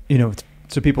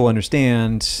 so people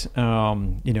understand,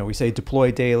 we say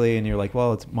deploy daily and you're like,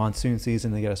 well, it's monsoon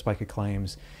season, they get a spike of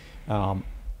claims.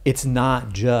 it's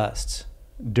not just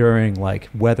during like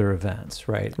weather events,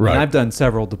 right? Right. And I've done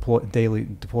several deployed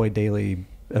daily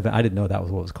event. I didn't know that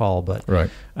was what it was called, but Right.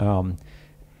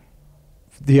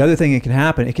 The other thing it could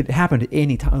happen at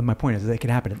any time. My point is that it could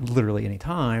happen at literally any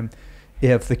time.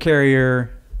 If the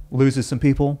carrier loses some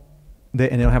people and they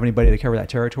don't have anybody to cover that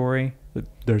territory,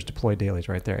 there's deployed dailies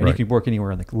right there. And you can work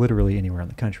anywhere literally anywhere in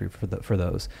the country for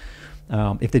those.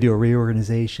 If they do a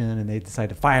reorganization and they decide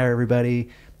to fire everybody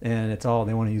and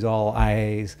they want to use all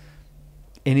IAs,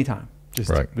 anytime,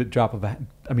 just a drop of a,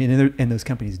 I mean, and those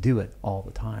companies do it all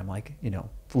the time. Like,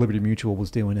 Liberty Mutual was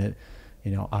doing it.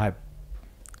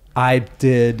 I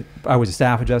was a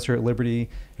staff adjuster at Liberty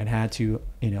and had to,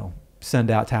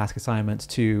 send out task assignments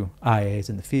to IAs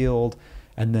in the field.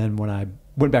 And then when I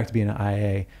went back to being an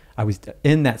IA, I was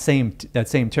in that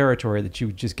same territory that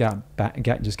you just got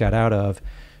out of.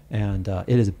 And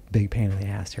it is a big pain in the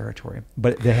ass territory,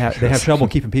 but they have trouble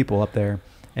keeping people up there.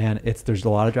 And there's a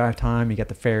lot of drive time. You got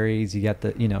the ferries, you got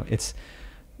the, it's,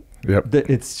 Yep.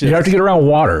 It's just, you have to get around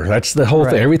water. That's the whole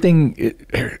thing. Everything,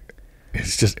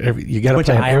 it's just you got to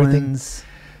plan everything.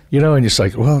 And it's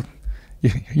like, well,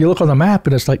 you look on the map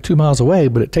and it's like 2 miles away,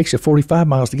 but it takes you 45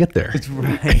 miles to get there. It's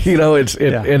right. and you got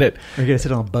to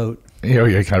sit on a boat.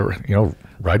 You kind of,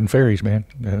 riding ferries, man.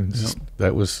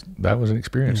 That was an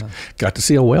experience. Yeah. Got to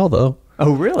see a whale though.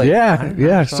 Oh, really?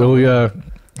 Yeah. So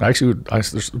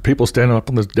there's people standing up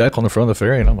on the deck on the front of the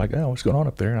ferry, and I'm like, oh, what's going on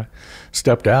up there? And I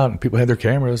stepped out, and people had their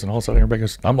cameras, and all of a sudden everybody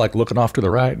goes, I'm like looking off to the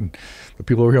right, and the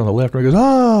people over here on the left, and goes,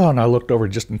 oh, and I looked over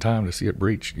just in time to see it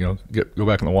breach, go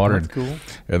back in the water. That's cool.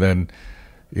 And then,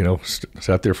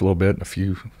 sat there for a little bit, and a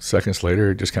few seconds later,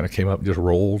 it just kind of came up and just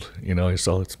rolled, you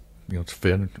saw its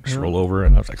fin just roll over,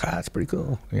 and I was like, that's pretty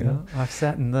cool, I've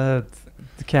sat in the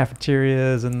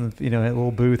cafeterias and a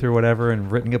little booth or whatever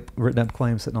and written up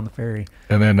claims sitting on the ferry.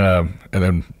 And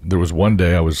then there was one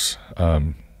day I was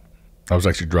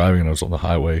actually driving and I was on the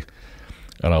highway,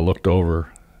 and I looked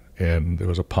over and there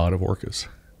was a pod of orcas.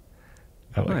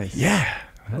 I was nice. Like, yeah,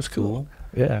 that was cool.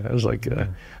 Yeah, I was like,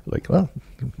 well,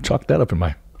 chalk that up in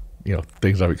my,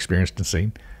 things I've experienced and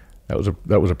seen. That was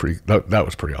pretty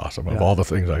awesome. Of all the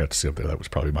things I got to see up there, that was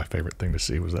probably my favorite thing to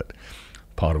see, was that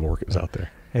pod of orcas out there.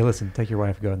 Hey, listen, take your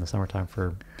wife, go in the summertime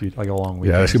for like a long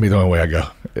weekend. Yeah, that's going to be the only way I go.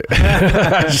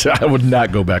 I would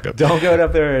not go back up. Don't go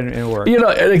up there and work.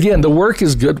 And again, the work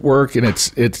is good work, and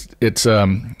it's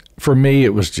for me,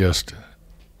 it was just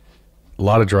a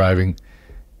lot of driving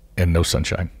and no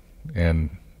sunshine. And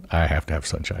I have to have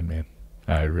sunshine, man.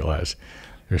 I realize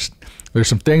there's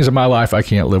some things in my life I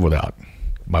can't live without.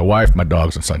 My wife, my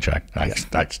dogs, and sunshine. I got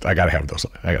to have those.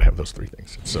 I got to have those three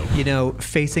things. So,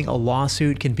 facing a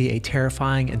lawsuit can be a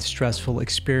terrifying and stressful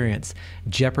experience,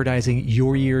 jeopardizing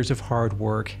your years of hard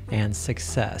work and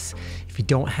success. If you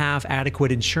don't have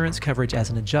adequate insurance coverage as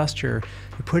an adjuster,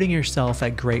 you're putting yourself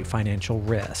at great financial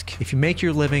risk. If you make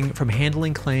your living from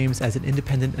handling claims as an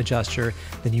independent adjuster,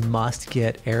 then you must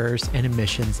get errors and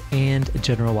omissions and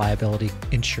general liability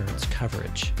insurance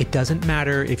coverage. It doesn't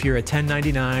matter if you're a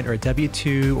 1099 or a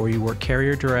W-2 or you work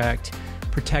carrier direct,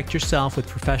 protect yourself with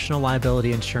professional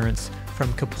liability insurance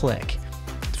from Kaplik.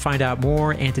 To find out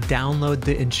more and to download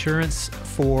the Insurance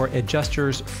for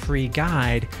Adjusters free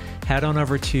guide, head on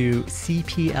over to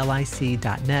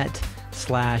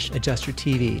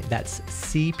cplic.net/adjustertv. That's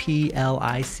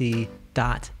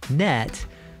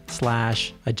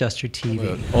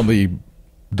cplic.net/adjustertv. On the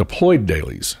deployed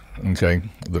dailies, okay,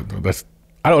 that's,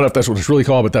 I don't know if that's what it's really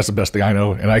called, but that's the best thing I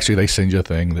know. And actually, they send you a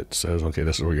thing that says, okay,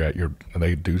 this is where you're at. And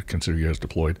they do consider you as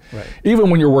deployed. Right. Even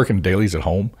when you're working dailies at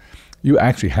home, you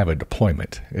actually have a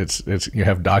deployment. It's you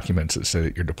have documents that say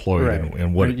that you're deployed, right,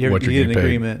 and what you're getting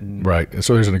paid. Right. And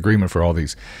so there's an agreement for all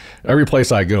these. Every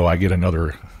place I go, I get an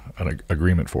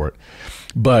agreement for it.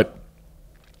 But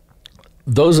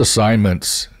those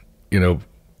assignments,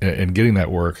 and getting that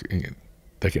work,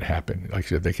 they can happen. Like I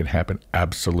said, they can happen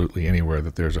absolutely anywhere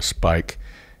that there's a spike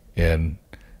in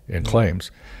claims.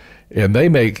 And they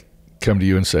may come to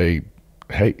you and say,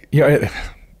 hey,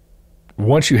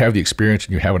 once you have the experience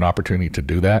and you have an opportunity to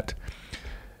do that,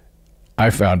 I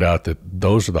found out that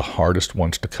those are the hardest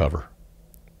ones to cover.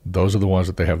 Those are the ones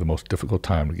that they have the most difficult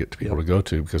time to get people to go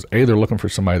to, because A, they're looking for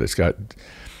somebody that's got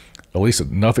at least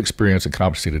enough experience and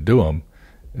competency to do them,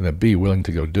 and then B, willing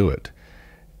to go do it.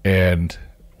 And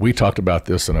we talked about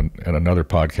this in another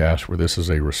podcast, where this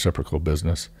is a reciprocal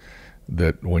business,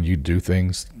 that when you do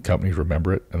things, companies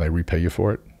remember it and they repay you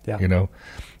for it. Yeah.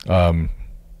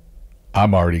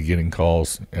 I'm already getting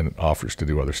calls and offers to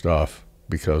do other stuff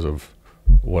because of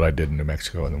what I did in New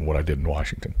Mexico and then what I did in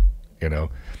Washington. It's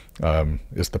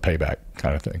the payback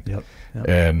kind of thing. Yep.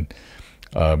 And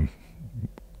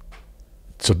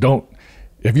So don't,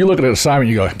 if you look at an assignment,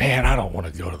 you go, man, I don't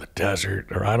want to go to the desert,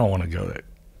 or I don't want to go there.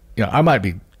 You know, I might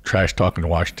be trash talking to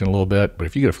Washington a little bit, but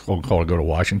if you get a phone call to go to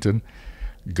Washington,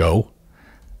 go,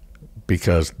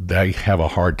 because they have a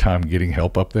hard time getting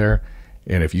help up there.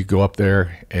 And if you go up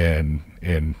there and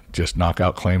just knock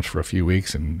out claims for a few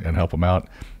weeks and help them out,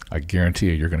 I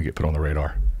guarantee you're going to get put on the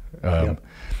radar.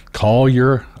 Call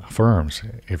your firms.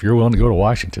 If you're willing to go to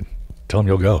Washington, tell them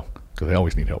you'll go, because they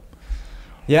always need help.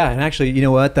 Yeah, and actually, you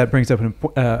know what? That brings up,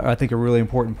 I think, a really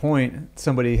important point.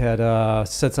 Somebody had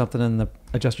said something in the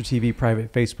Adjuster TV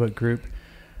private Facebook group,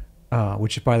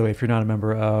 which, by the way, if you're not a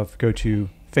member of, go to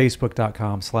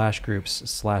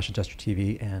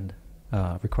facebook.com/groups/AdjusterTV and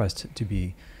request to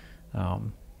be,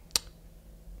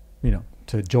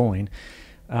 to join.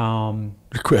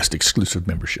 Request exclusive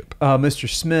membership. Mr.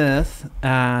 Smith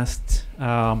asked,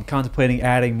 contemplating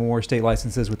adding more state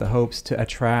licenses with the hopes to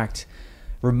attract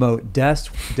remote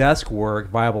desk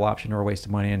work, viable option or a waste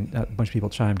of money, and a bunch of people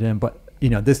chimed in. But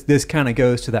this kind of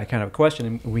goes to that kind of question,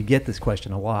 and we get this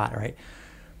question a lot, right?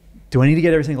 Do I need to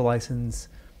get every single license?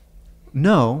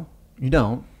 No, you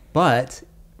don't. But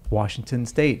Washington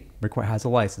State has a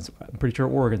license. I'm pretty sure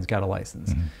Oregon's got a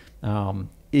license. Mm-hmm.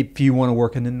 If you want to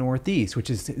work in the Northeast, which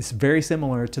is very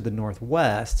similar to the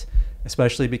Northwest,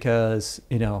 especially because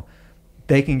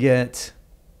they can get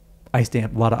a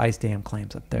lot of ice dam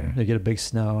claims up there. They get a big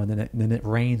snow, and then it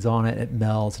rains on it, it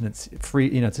melts, and it's free.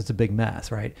 It's just a big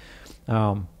mess, right?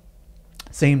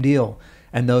 Same deal.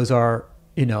 And those are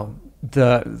the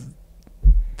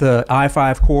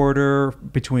I-5 corridor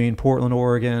between Portland,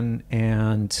 Oregon,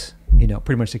 and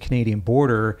pretty much the Canadian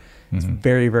border. Mm-hmm. It's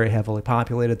very, very heavily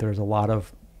populated. There's a lot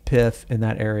of PIF in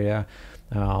that area,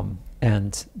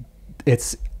 and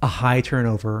it's a high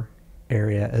turnover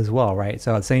area as well, right?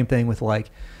 So the same thing with for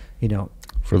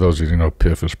those who don't know,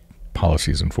 PIF is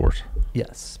policies in force.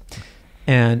 Yes.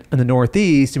 And in the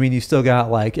Northeast, you still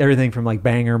got everything from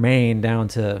Bangor, Maine down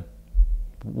to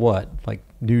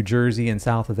New Jersey and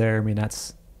south of there.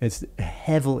 It's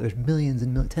heavily, there's millions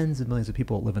and tens of millions of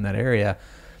people that live in that area.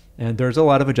 And there's a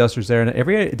lot of adjusters there. And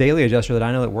every daily adjuster that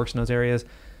I know that works in those areas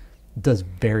does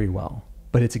very well.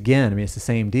 But it's it's the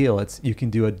same deal. You can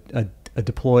do a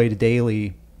deployed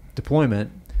daily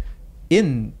deployment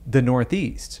in the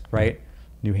Northeast, right?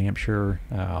 New Hampshire,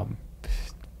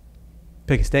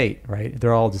 pick a state, right?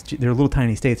 They're little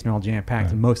tiny states, and they're all jam-packed,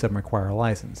 right. And most of them require a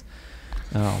license.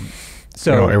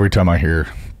 So every time I hear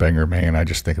Bangor, Maine, I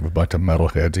just think of a bunch of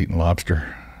metalheads eating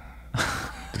lobster.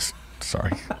 Just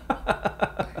sorry.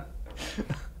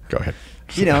 Go ahead.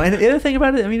 And the other thing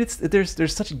about it,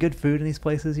 there's such good food in these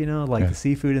places, the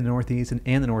seafood in the Northeast and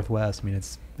the Northwest.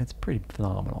 It's pretty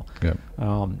phenomenal.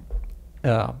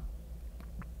 Yeah.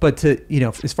 But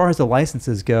as far as the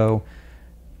licenses go,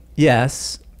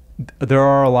 yes, there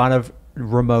are a lot of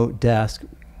remote desk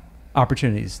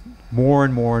opportunities. More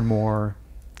and more and more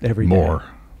every day. More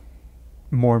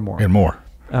and more. And more.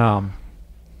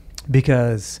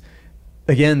 Because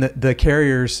again, the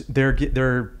carriers,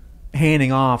 they're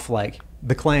handing off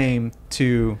the claim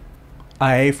to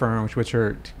IA firms, which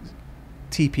are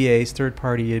TPAs,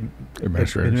 third-party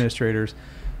administrators,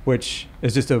 which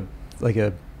is just a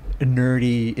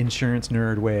nerdy insurance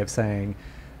nerd way of saying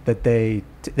that they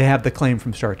have the claim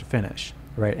from start to finish,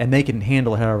 right? And they can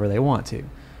handle it however they want to,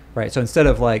 right? So instead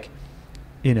of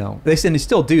they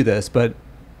still do this, but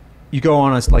you go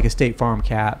on a State Farm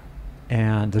cap,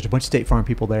 and there's a bunch of State Farm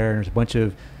people there, and there's a bunch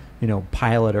of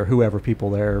Pilot or whoever people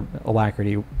there,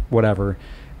 Alacrity, whatever,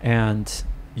 and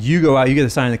you go out, you get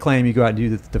assigned the claim, you go out and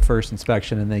do the first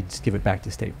inspection, and they just give it back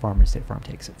to State Farm, and State Farm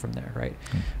takes it from there, right?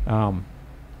 Mm-hmm.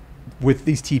 With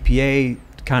these TPA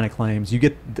kind of claims, you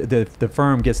get the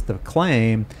firm gets the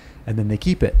claim, and then they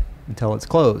keep it until it's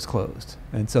closed.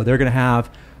 And so they're going to have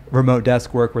remote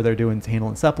desk work where they're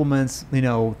handling supplements,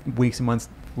 weeks and months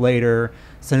later,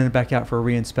 sending it back out for a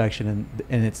reinspection,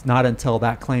 and it's not until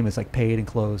that claim is paid and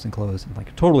closed and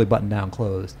totally buttoned down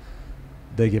closed,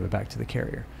 they give it back to the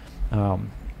carrier.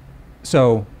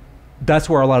 So that's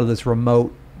where a lot of this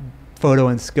remote photo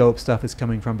and scope stuff is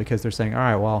coming from, because they're saying, all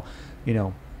right, well,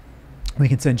 we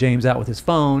can send James out with his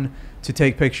phone to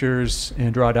take pictures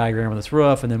and draw a diagram of this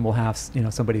roof, and then we'll have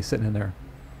somebody sitting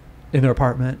in their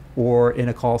apartment or in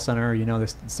a call center.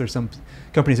 There's some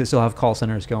companies that still have call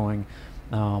centers going.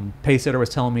 Pacesetter was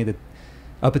telling me that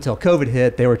up until COVID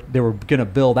hit, they were going to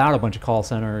build out a bunch of call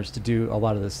centers to do a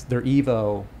lot of their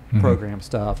Evo program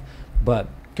stuff, but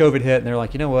COVID hit, and they're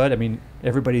like, you know what?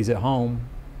 Everybody's at home.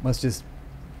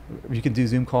 You can do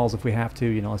Zoom calls if we have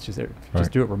to. Let's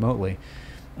just do it remotely.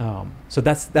 So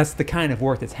that's the kind of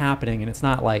work that's happening, and it's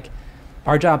not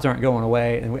our jobs aren't going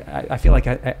away. And I feel like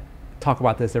talk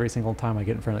about this every single time I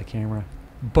get in front of the camera,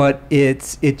 but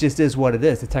it just is what it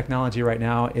is. The technology right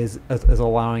now is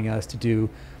allowing us to do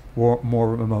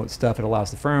more remote stuff. It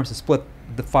allows the firms to split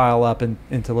the file up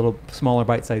into little smaller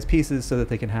bite-sized pieces so that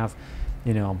they can have,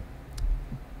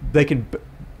 they can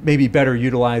maybe better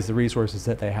utilize the resources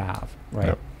that they have, right?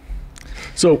 Yep.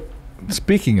 So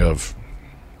speaking of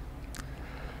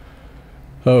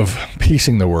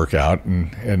piecing the work out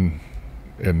and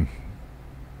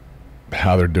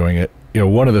how they're doing it,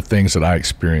 one of the things that I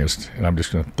experienced, and I'm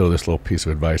just going to throw this little piece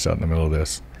of advice out in the middle of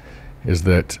this, is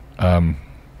that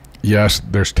yes,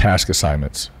 there's task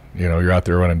assignments. You're out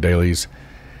there running dailies,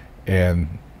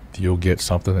 and you'll get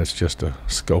something that's just a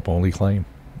scope-only claim.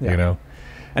 Yeah.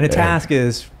 And a task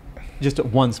is just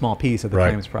one small piece of the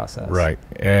claims process. Right.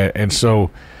 And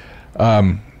so,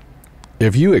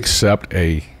 if you accept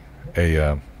a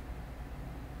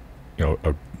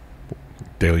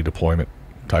daily deployment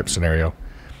type scenario,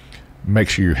 make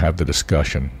sure you have the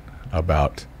discussion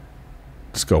about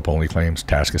scope-only claims,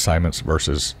 task assignments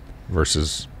versus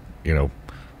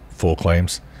full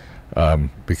claims,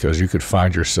 because you could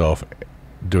find yourself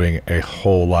doing a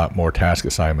whole lot more task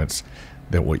assignments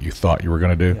than what you thought you were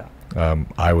going to do. Yeah.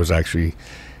 I was actually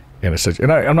in a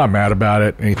situation, and I'm not mad about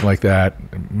it, anything like that,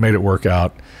 made it work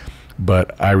out,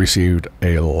 but I received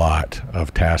a lot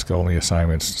of task-only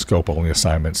assignments, scope-only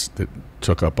assignments that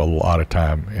took up a lot of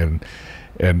time, and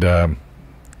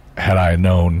had I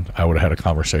known, I would have had a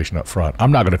conversation up front.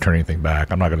 I'm not going to turn anything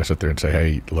back. I'm not going to sit there and say,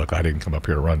 hey, look, I didn't come up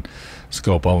here to run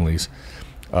scope-onlys.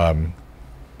 I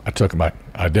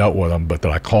dealt with them, but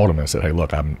then I called them and said, hey,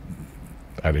 look, I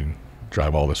didn't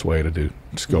drive all this way to do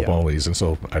scope-onlys, and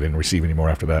so I didn't receive any more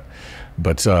after that.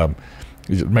 But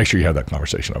make sure you have that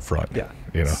conversation up front.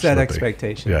 Yeah. Set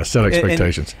expectations. Set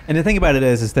expectations. And the thing about it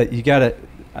is that you got to,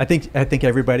 I think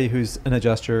everybody who's an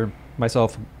adjuster,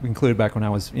 myself included back when I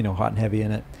was, hot and heavy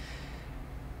in it,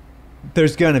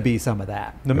 there's going to be some of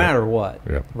that, no matter what,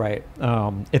 right?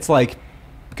 It's like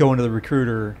going to the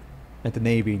recruiter at the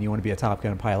Navy and you want to be a Top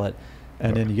Gun pilot,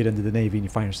 and then you get into the Navy and you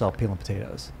find yourself peeling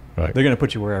potatoes. Right. They're going to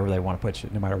put you wherever they want to put you,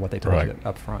 no matter what they told you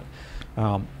up front.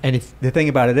 And if the thing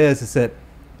about it is that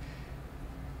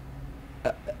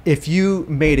if you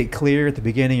made it clear at the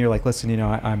beginning, you're like, listen,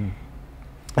 I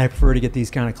prefer to get these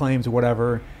kind of claims or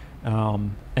whatever,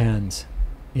 and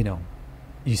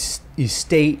you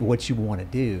state what you want to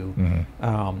do.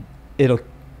 Mm-hmm. It'll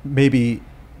maybe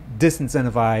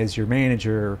disincentivize your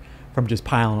manager from just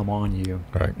piling them on you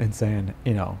and saying,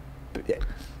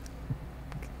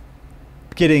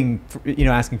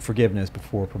 asking forgiveness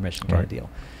before permission kind of deal.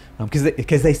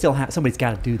 Because they still have, somebody's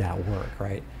got to do that work,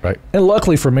 right? Right. And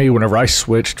luckily for me, whenever I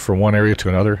switched from one area to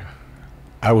another,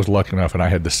 I was lucky enough, and I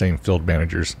had the same field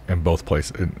managers in both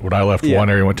places. And when I left one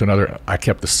area and went to another, I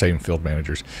kept the same field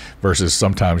managers. Versus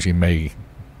sometimes you may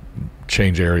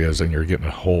change areas and you're getting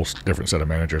a whole different set of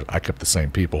managers. I kept the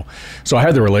same people, so I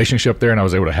had the relationship there, and I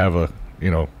was able to have a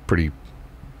pretty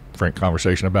frank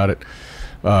conversation about it.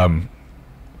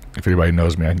 If anybody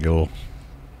knows me, I can get a little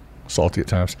salty at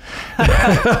times.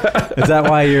 Is that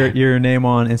why your name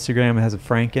on Instagram has a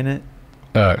Frank in it?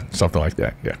 Something like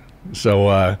that, yeah.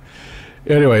 So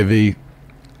anyway,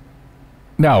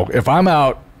 now if I'm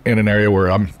out in an area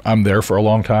where I'm there for a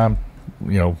long time,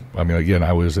 again,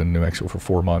 I was in New Mexico for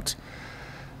 4 months.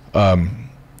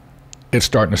 It's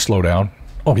starting to slow down.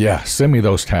 Oh yeah, send me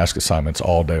those task assignments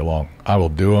all day long. I will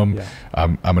do them. Yeah.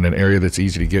 I'm in an area that's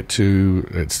easy to get to.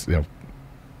 It's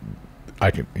I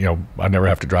can I never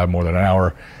have to drive more than an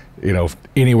hour,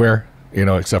 anywhere,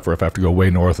 except for if I have to go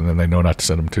way north, and then they know not to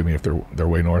send them to me if they're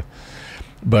way north.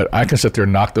 But I can sit there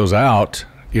and knock those out,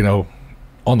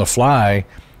 on the fly.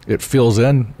 It fills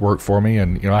in work for me,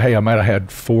 and hey, I might have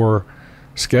had 4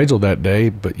 scheduled that day,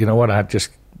 but you know what?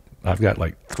 I've got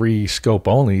like 3 scope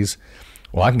onlys.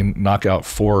 Well, I can knock out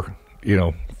 4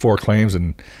 claims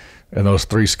and those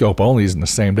 3 scope onlys in the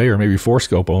same day, or maybe 4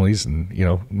 scope onlys, and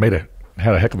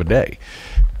had a heck of a day.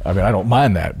 I mean, I don't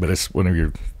mind that, but it's when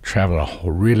you're traveling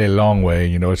a really long way,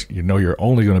 you're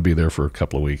only going to be there for a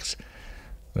couple of weeks,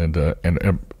 and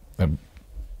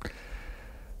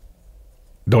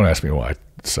don't ask me why I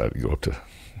decided to go up to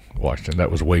Washington.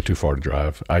 That was way too far to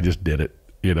drive. I just did it.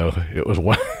 It was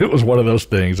one of those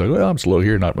things. Like, well, I'm slow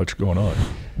here, not much going on.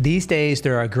 These days,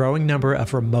 there are a growing number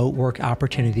of remote work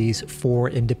opportunities for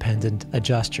independent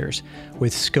adjusters.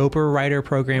 With scoper writer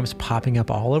programs popping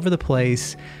up all over the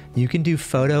place, you can do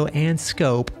photo and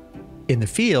scope in the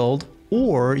field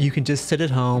or you can just sit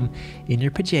at home in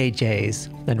your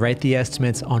PJs and write the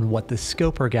estimates on what the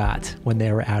scoper got when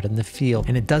they were out in the field.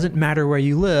 And it doesn't matter where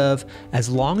you live, as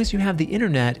long as you have the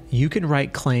internet, you can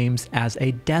write claims as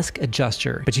a desk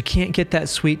adjuster, but you can't get that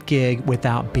sweet gig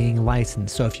without being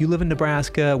licensed. So if you live in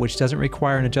Nebraska, which doesn't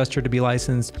require an adjuster to be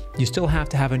licensed, you still have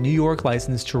to have a New York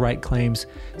license to write claims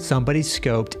somebody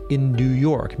scoped in New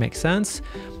York. Make sense?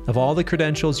 Of all the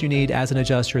credentials you need as an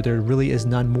adjuster, there really is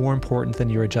none more important than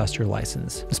your adjuster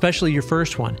license, especially your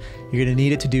first one. You're going to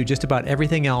need it to do just about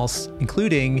everything else,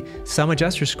 including some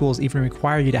adjuster schools even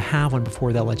require you to have one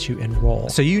before they'll let you enroll.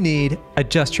 So you need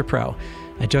Adjuster Pro.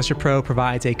 Adjuster Pro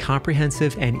provides a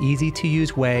comprehensive and easy to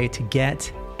use way to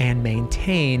get and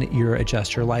maintain your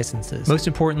adjuster licenses. Most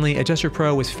importantly, Adjuster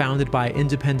Pro was founded by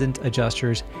independent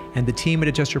adjusters, and the team at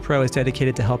Adjuster Pro is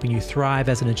dedicated to helping you thrive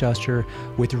as an adjuster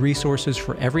with resources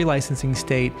for every licensing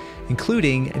state,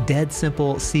 including dead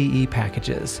simple CE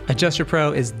packages. Adjuster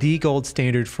Pro is the gold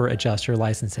standard for adjuster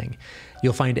licensing.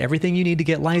 You'll find everything you need to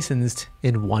get licensed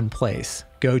in one place.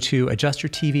 Go to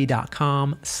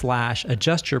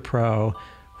adjustertv.com/adjusterpro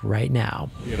right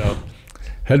now. You know,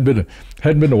 hadn't been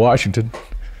to Washington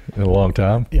in a long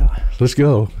time. Yeah. Let's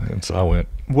go. And so I went.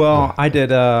 Well, I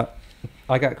did. I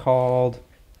got called.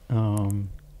 I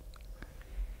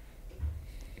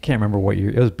can't remember what year.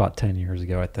 It was about 10 years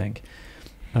ago, I think.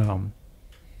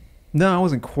 No, it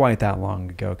wasn't quite that long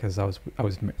ago because I was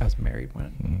married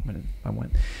when I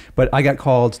went. But I got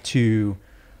called to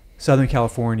Southern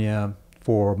California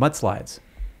for mudslides,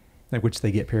 which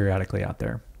they get periodically out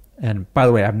there. And by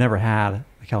the way, I've never had a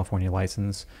California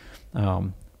license,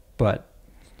 but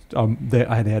they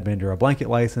had me under a blanket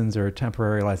license or a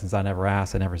temporary license. I never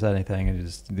asked. I never said anything. And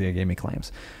they gave me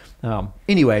claims.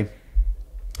 Anyway,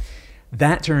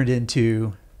 that turned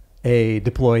into a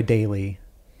deploy daily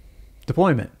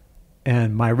deployment.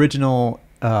 And my original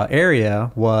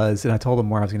area was, and I told them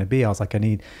where I was going to be. I was like, I'm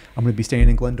going to be staying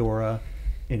in Glendora,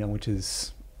 which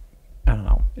is, I don't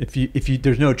know, if you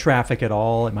there's no traffic at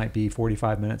all, it might be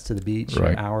 45 minutes to the beach,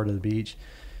 right. An hour to the beach,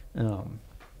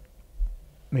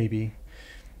 maybe.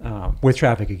 With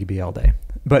traffic, it could be all day.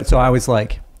 But so I was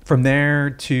like, from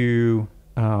there to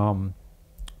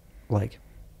like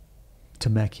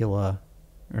Temecula,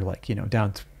 or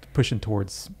down pushing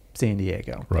towards San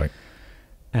Diego. Right.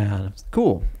 And it was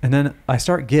cool. And then I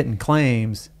start getting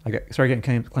claims. Started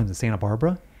getting claims in Santa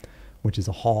Barbara, which is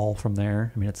a haul from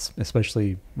there. I mean, it's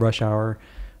especially rush hour.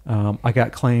 I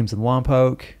got claims in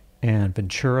Lompoc and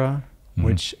Ventura,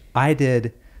 which I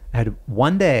had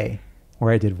one day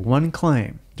where I did one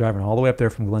claim driving all the way up there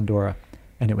from Glendora,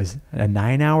 and it was a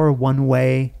 9-hour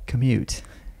one-way commute.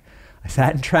 I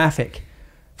sat in traffic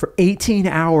for 18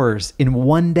 hours in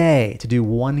one day to do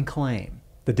one claim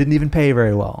that didn't even pay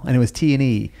very well, and it was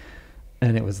T&E,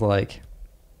 and it was like,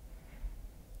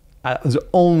 it was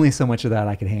only so much of that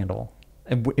I could handle.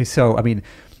 And so, I mean,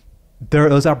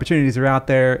 those opportunities are out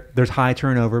there. There's high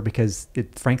turnover because,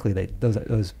 frankly,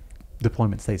 those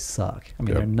deployments, they suck. I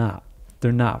mean, Yep.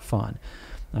 they're not fun.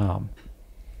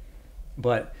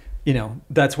 But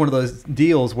that's one of those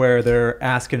deals where they're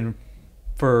asking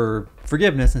for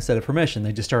forgiveness instead of permission.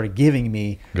 They just started giving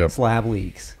me slab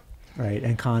leaks, right,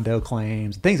 and condo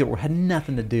claims, things that had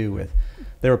nothing to do with.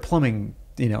 They were plumbing,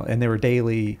 and they were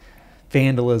daily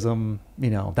vandalism,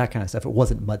 that kind of stuff. It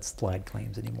wasn't mudslide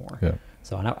claims anymore. Yeah.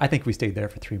 So I think we stayed there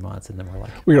for 3 months, and then we're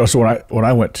like, so when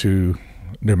I went to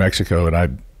New Mexico,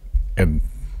 and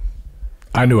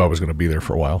I knew I was going to be there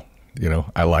for a while.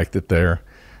 I liked it there.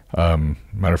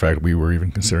 Matter of fact, we were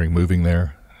even considering moving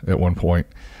there at one point.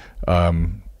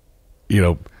 I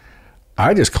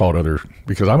just called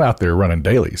because I'm out there running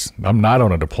dailies. I'm not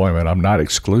on a deployment. I'm not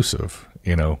exclusive.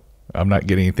 I'm not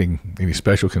getting any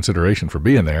special consideration for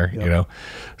being there.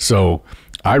 So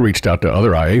I reached out to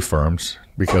other IA firms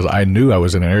because I knew I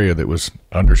was in an area that was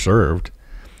underserved,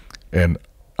 and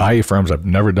IA firms I've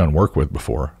never done work with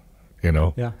before.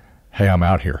 Hey, I'm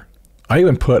out here. I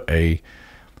even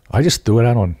I just threw it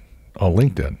out on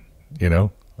LinkedIn,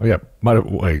 Oh yeah, by the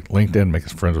way, LinkedIn, make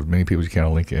friends with many people you can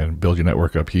on LinkedIn, build your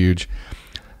network up huge.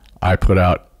 I put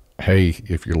out, hey,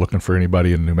 if you're looking for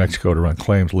anybody in New Mexico to run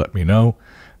claims, let me know.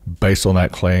 Based on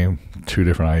that claim, 2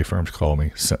 different IA firms called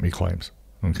me, sent me claims,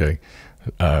 okay?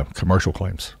 Commercial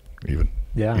claims even,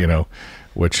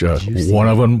 which one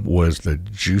of them was the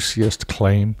juiciest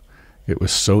claim. It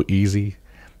was so easy.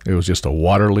 It was just a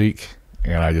water leak,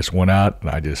 and I just went out and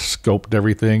I just scoped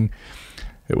everything.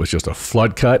 It was just a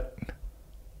flood cut.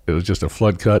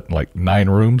 Like 9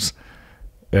 rooms,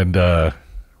 and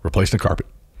replaced the carpet.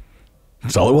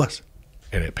 That's all it was,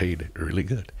 and it paid really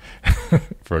good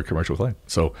for a commercial claim.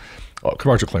 So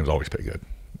commercial claims always pay good.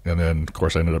 and then of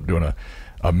course I ended up doing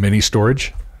a mini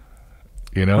storage.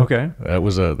 You know, Okay. that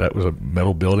was a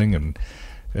metal building and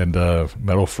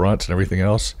metal fronts and everything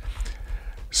else.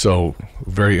 So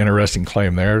very interesting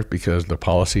claim there, because the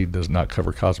policy does not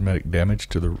cover cosmetic damage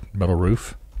to the metal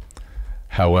roof.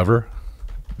 However,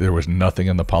 there was nothing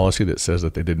in the policy that says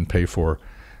that they didn't pay for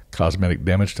cosmetic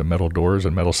damage to metal doors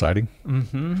and metal siding.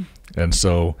 Mm-hmm. And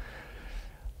so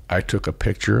I took a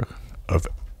picture of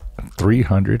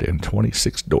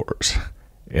 326 doors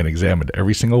and examined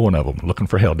every single one of them, looking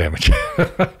for hail damage.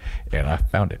 And I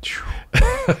found it.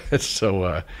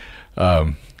 So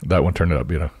that one turned out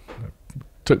being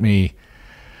took me,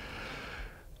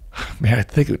 man, I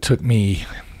think it took me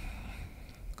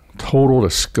total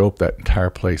to scope that entire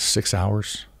place 6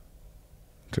 hours.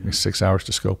 It took me 6 hours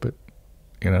to scope it,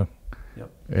 you know,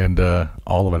 and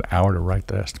all of an hour to write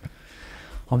the estimate.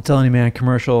 I'm telling you, man,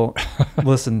 commercial,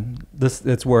 listen,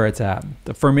 it's where it's at.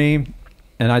 For me,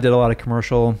 and I did a lot of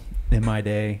commercial in my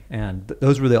day, and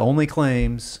those were the only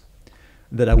claims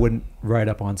that I wouldn't write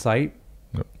up on site,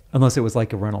 unless it was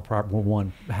like a rental property,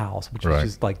 one house, which is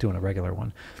just like doing a regular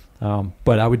one.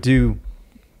 But I would do,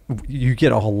 you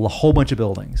get a whole bunch of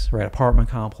buildings, right? Apartment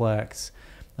complex,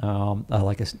 like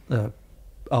what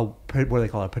do they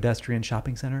call it? A pedestrian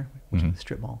shopping center, which is a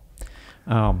strip mall.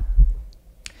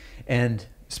 And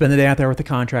spend the day out there with the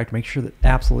contractor, make sure that,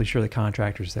 absolutely sure the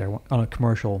contractor's there. On a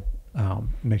commercial,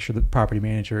 make sure the property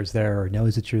manager is there or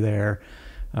knows that you're there,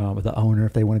 with the owner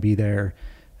if they want to be there.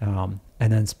 And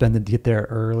then get there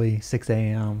early, 6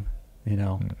 a.m., you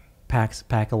know,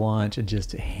 pack a lunch and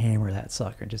just hammer that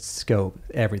sucker and just scope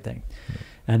everything.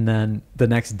 And then the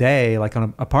next day, like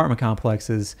on apartment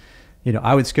complexes, you know,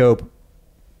 I would scope,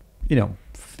 you know,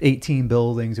 18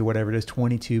 buildings or whatever it is,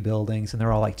 22 buildings, and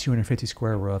they're all like 250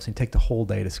 square roofs, and take the whole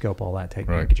day to scope all that,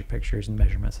 get your pictures and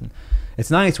measurements. And it's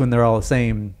nice when they're all the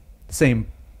same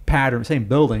pattern, same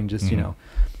building, just, you know,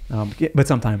 but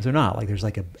sometimes they're not. Like there's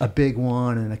like a big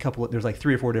one and there's like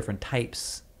 3 or 4 different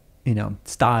types, you know,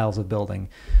 styles of building.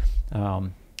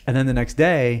 And then the next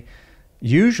day,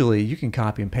 usually you can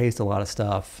copy and paste a lot of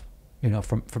stuff, you know,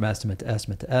 from estimate to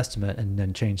estimate to estimate, and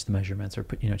then change the measurements or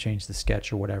change the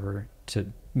sketch or whatever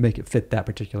to make it fit that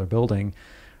particular building.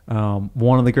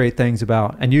 One of the great things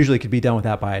about, and usually it could be done with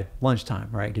that by lunchtime,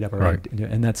 right? Get up early,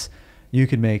 and you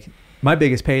could make, my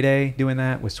biggest payday doing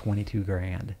that was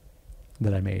 $22,000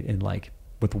 that I made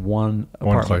with one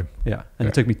apartment. claim. Yeah. And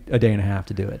it took me a day and a half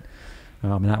to do it.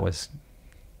 And that was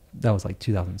like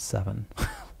 2007.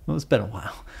 It's been a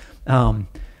while.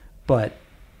 But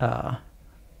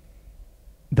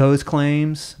those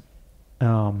claims,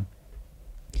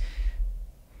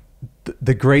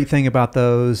 the great thing about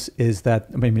those is that,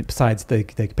 I mean, besides they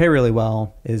pay really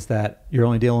well, is that you're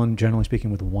only dealing, generally speaking,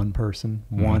 with one person,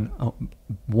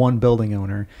 one building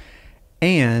owner.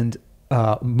 And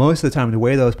most of the time, the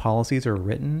way those policies are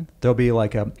written, there'll be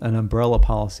like an umbrella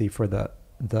policy for the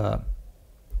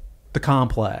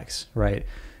complex, right?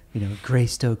 You know,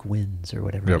 Greystoke Winds or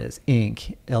whatever it is,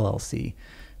 Inc., LLC,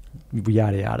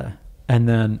 yada yada. And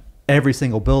then every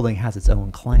single building has its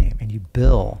own claim, and you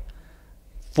bill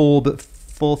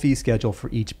full fee schedule for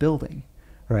each building,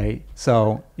 right?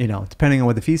 So, you know, depending on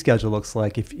what the fee schedule looks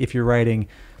like, if you're writing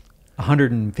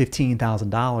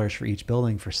 $115,000 for each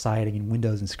building for siding and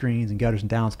windows and screens and gutters and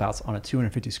downspouts on a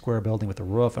 250 square building with a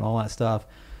roof and all that stuff,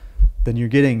 then you're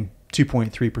getting 2.3%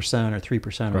 or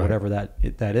 3% or whatever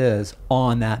that is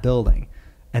on that building.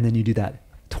 And then you do that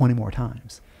 20 more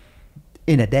times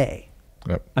in a day.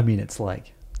 Yep. I mean, it's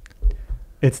like,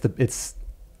 it's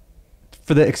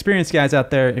for the experienced guys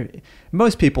out there.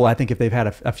 Most people, I think, if they've had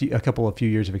a few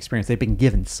years of experience, they've been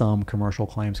given some commercial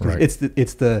claims, because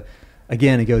it's the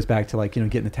again, it goes back to, like, you know,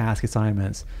 getting the task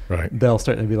assignments. Right. They'll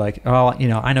start to be like, oh, you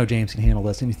know, I know James can handle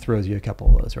this, and he throws you a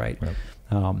couple of those, right? Yep.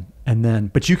 And then,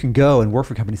 but you can go and work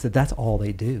for companies that that's all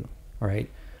they do, right?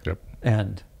 Yep.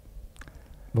 And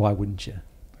why wouldn't you?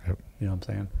 Yep. You know what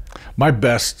I'm saying? My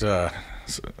best,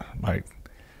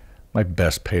 my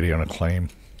best payday on a claim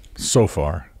so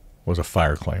far was a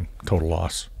fire claim, total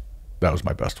loss. That was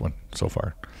my best one so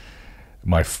far.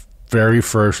 My very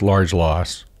first large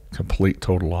loss, complete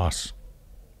total loss.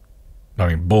 I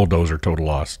mean, bulldozer total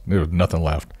loss. There was nothing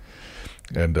left.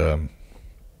 And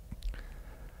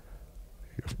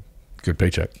good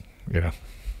paycheck, you know.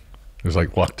 It was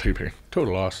like, what,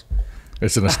 total loss.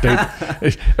 It's an estate.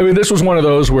 I mean, this was one of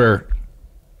those where,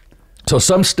 so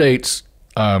some states,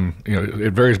 you know,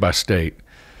 it varies by state.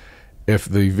 If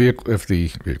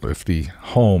the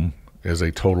home is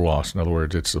a total loss, in other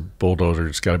words, it's a bulldozer,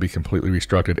 it's got to be completely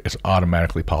restructured, it's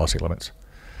automatically policy limits.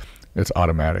 It's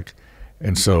automatic.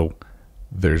 And so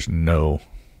there's no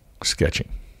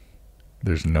sketching.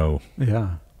 There's no,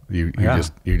 Yeah. you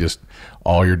just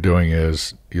all you're doing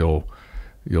is you'll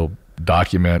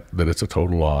document that it's a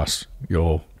total loss.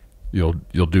 You'll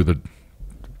do the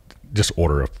just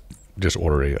order a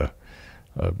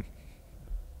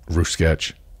roof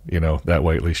sketch. That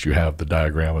way at least you have the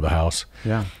diagram of the house.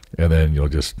 Yeah. And then you'll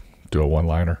just do a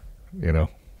one-liner,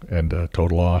 and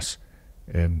total loss,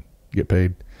 and get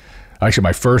paid. Actually,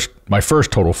 my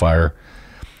first total fire,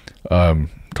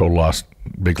 total loss,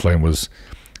 big claim was,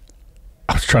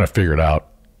 I was trying to figure it out,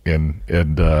 and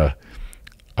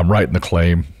I'm writing the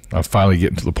claim. I'm finally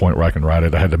getting to the point where I can write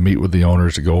it. I had to meet with the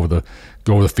owners to go over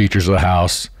the features of the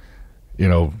house,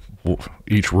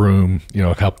 each room,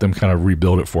 help them kind of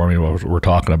rebuild it for me while we're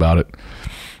talking about it.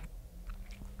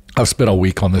 I've spent a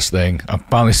week on this thing. I'm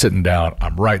finally sitting down.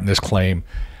 I'm writing this claim.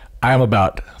 I am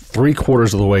about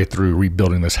 3/4 of the way through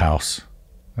rebuilding this house.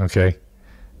 Okay.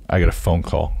 I get a phone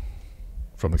call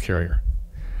from the carrier.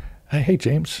 Hey,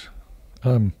 James, I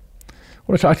want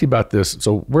to talk to you about this.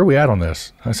 So where are we at on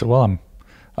this? I said, well,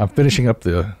 I'm finishing up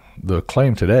the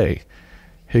claim today.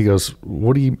 He goes,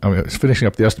 it's finishing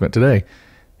up the estimate today.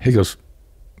 He goes,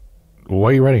 well, why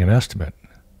are you writing an estimate?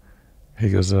 He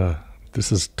goes, this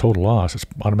is total loss. It's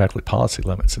automatically policy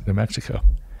limits in New Mexico.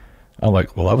 I'm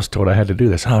like, well, I was told I had to do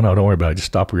this. Oh, no, don't worry about it. Just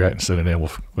stop rewriting and send it in.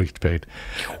 We'll get paid.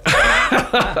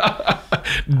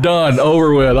 Done,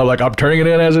 over with. I'm like, I'm turning it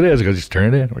in as it is. He goes, just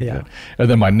turn it in. We're good. And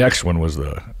then my next one was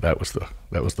that was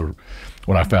the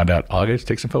when I found out, all I got to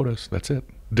take some photos. That's it.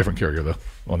 Different carrier though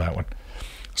on that one.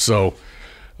 So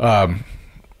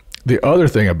the other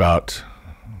thing about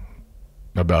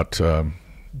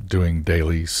doing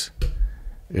dailies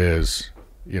is,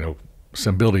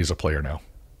 Symbility is a player now.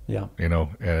 Yeah.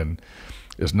 And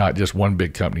it's not just one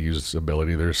big company uses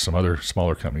Symbility. There's some other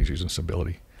smaller companies using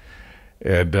Symbility.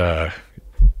 And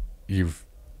you've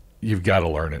got to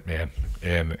learn it, man.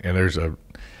 And there's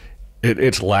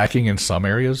it's lacking in some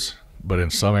areas, but in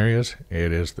some areas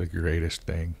it is the greatest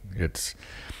thing. It's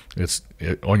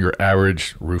on your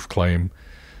average roof claim,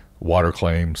 water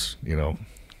claims,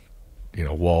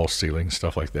 wall, ceiling,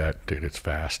 stuff like that, dude, it's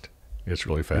fast. It's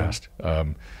really fast. Yeah.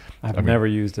 I've never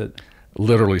used it.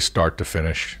 Literally start to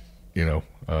finish,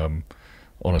 on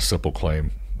a simple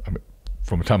claim.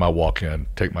 From the time I walk in,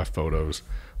 take my photos,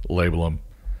 label them,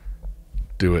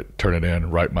 do it, turn it in,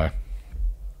 write my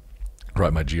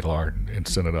GLR and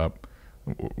send it up.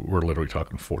 We're literally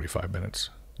talking 45 minutes.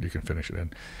 You can finish it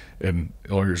in. And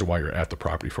the only reason why you're at the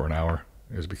property for an hour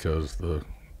is because the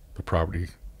property,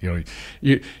 you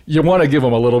want to give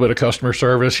them a little bit of customer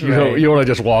service. You want to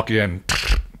just walk in,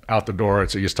 out the door, and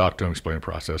so you just talk to them, explain the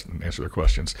process, and answer their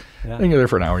questions. Yeah. And you're there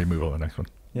for an hour. You move on to the next one.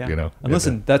 Yeah. And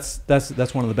listen, that's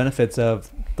one of the benefits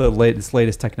of the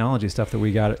latest technology stuff that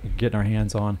we got getting our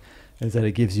hands on, is that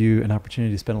it gives you an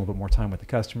opportunity to spend a little bit more time with the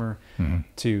customer,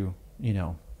 to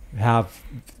have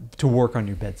to work on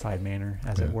your bedside manner,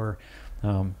 as it were,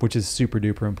 which is super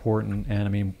duper important. And I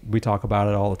mean, we talk about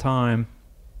it all the time.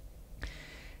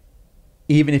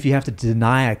 Even if you have to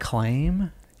deny a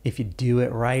claim, if you do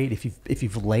it right, if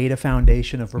you've laid a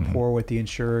foundation of rapport with the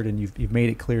insured, and you've made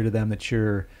it clear to them that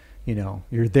you're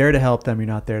there to help them, you're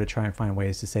not there to try and find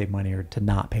ways to save money or to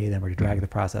not pay them or to drag the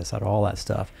process out, all that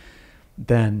stuff,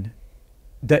 then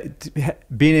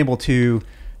being able to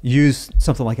use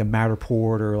something like a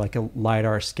Matterport or like a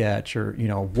LiDAR sketch or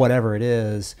whatever it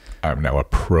is. I'm now a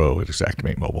pro at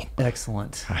XACTIMATE Mobile.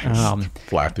 Excellent.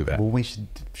 Fly through that. Well, we should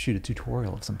shoot a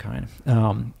tutorial of some kind.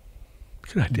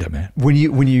 Good idea, man. When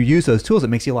you use those tools, it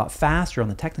makes you a lot faster on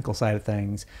the technical side of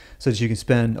things, so that you can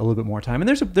spend a little bit more time.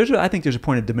 And I think there's a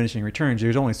point of diminishing returns.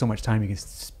 There's only so much time you can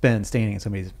spend standing in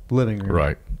somebody's living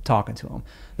room, talking to them.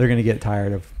 They're going to get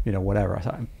tired of whatever,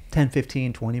 10,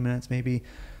 15, 20 minutes maybe.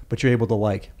 But you're able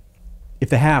to, if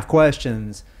they have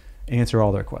questions, answer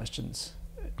all their questions.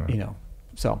 Right.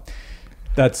 So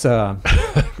that's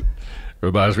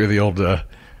reminds me of the old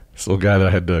this little guy that I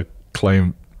had to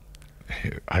claim.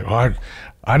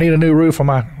 I need a new roof on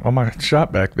my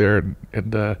shop back there,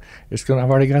 and I've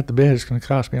already got the bid. It's going to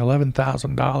cost me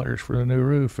 $11,000 for the new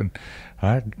roof, and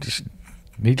I just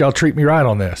need y'all to treat me right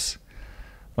on this.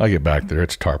 I get back there,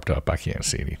 it's tarped up. I can't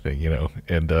see anything,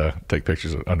 and take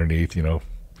pictures underneath,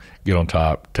 get on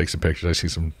top, take some pictures. I see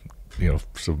some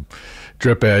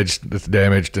drip edge that's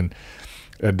damaged, and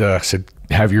I said,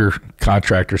 have your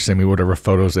contractor send me whatever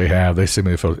photos they have. They send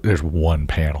me the photos. There's one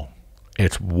panel.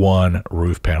 It's one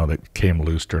roof panel that came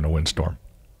loose during a windstorm.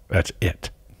 That's it.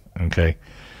 Okay.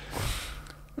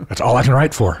 That's all I can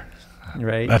write for.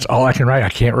 Right. That's all I can write. I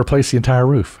can't replace the entire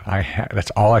roof.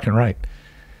 That's all I can write.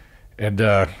 And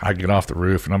I get off the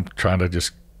roof, and I'm trying to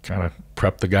just kind of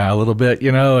prep the guy a little bit,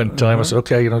 you know, and tell him, I said,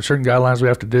 okay, you know, certain guidelines we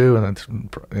have to do,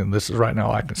 and this is right now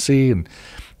all I can see, and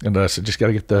I said, just got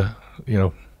to get the, you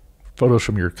know, photos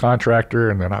from your contractor,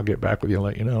 and then I'll get back with you and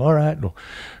let you know. All right, well,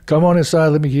 come on inside.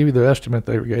 Let me give you the estimate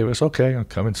they gave us. Okay, I'll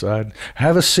come inside.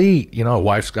 Have a seat. You know,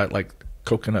 wife's got like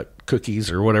coconut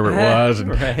cookies or whatever it was,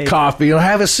 and coffee. You know,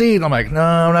 have a seat. I'm like, no,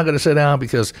 I'm not going to sit down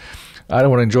because I don't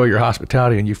want to enjoy your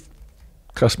hospitality, and you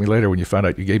cuss me later when you find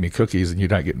out you gave me cookies and you're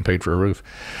not getting paid for a roof.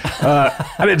 I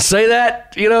didn't say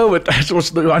that, you know, but that's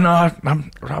what's I know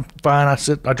I'm fine.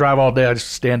 I drive all day. I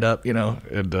just stand up, you know,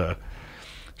 and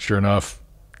sure enough,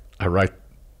 I write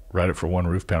it for one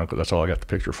roof panel because that's all I got the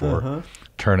picture for.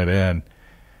 Turn it in,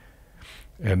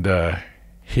 and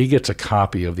he gets a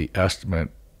copy of the estimate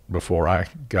before I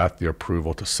got the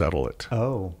approval to settle it.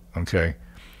 Oh, okay.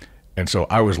 And so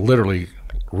I was literally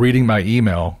reading my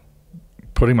email,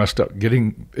 putting my stuff,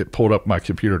 getting it pulled up my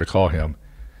computer to call him.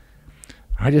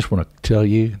 I just want to tell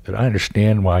you that I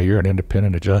understand why you're an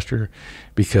independent adjuster,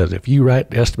 because if you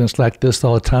write estimates like this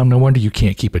all the time, no wonder you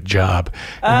can't keep a job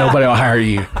and nobody will hire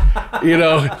you. You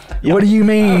know, what do you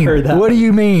mean? What do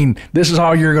you mean? This is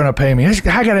all you're going to pay me?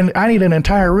 I need an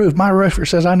entire roof. My roofer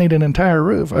says I need an entire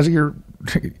roof. I said,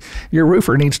 your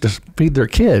roofer needs to feed their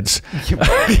kids. You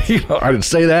know, I didn't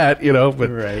say that, you know, but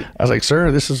I was like,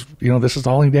 sir, this is the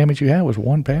only damage you had was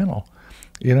one panel,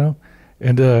 you know?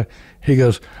 And he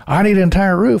goes, I need an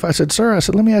entire roof. I said, sir,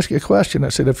 let me ask you a question. I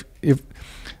said, if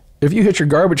you hit your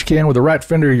garbage can with the right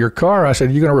fender of your car, I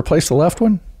said, you going to replace the left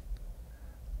one?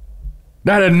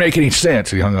 That didn't make any sense.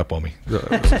 He hung up on me.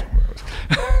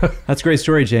 That's a great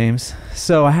story, James.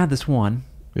 So I had this one.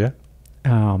 Yeah.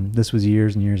 This was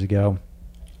years and years ago.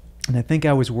 And I think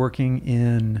I was working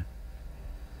in,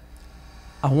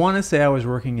 I want to say I was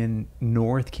working in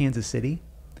North Kansas City,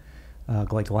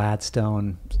 like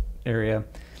Gladstone area,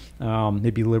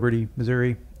 maybe Liberty,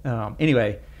 Missouri.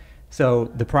 Anyway, so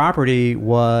the property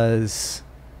was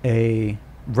a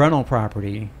rental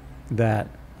property that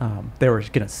they were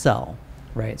going to sell,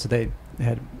 right? So they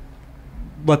had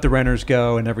let the renters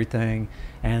go and everything,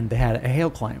 and they had a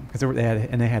hail claim because they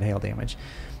had hail damage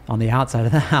on the outside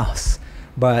of the house.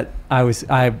 But I was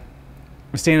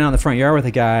standing on the front yard with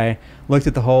a guy, looked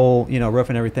at the whole roof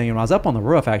and everything, and when I was up on the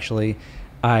roof, actually,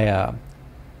 I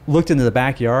looked into the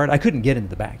backyard. I couldn't get into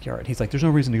the backyard. He's like, there's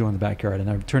no reason to go in the backyard. And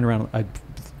I turned around.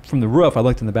 From the roof, I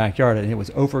looked in the backyard, and it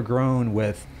was overgrown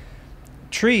with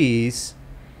trees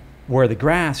where the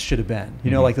grass should have been.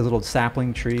 You know, like the little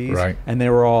sapling trees. Right. And they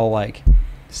were all like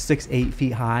 6-8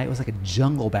 feet high. It was like a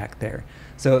jungle back there.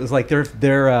 So it was like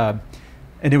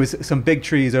and it was some big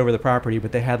trees over the property,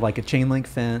 but they had like a chain link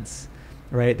fence,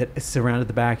 right, that surrounded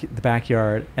the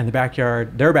backyard, and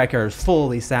their backyard was full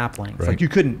of these saplings. Right.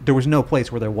 Like there was no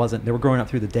place where there wasn't. They were growing up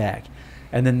through the deck,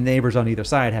 and then the neighbors on either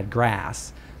side had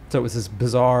grass. So it was this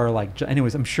bizarre, like,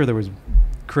 anyways, I'm sure there was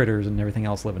critters and everything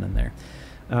else living in there.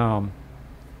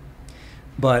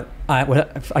 But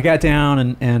I got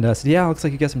down and said, yeah, looks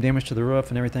like you got some damage to the roof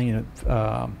and everything.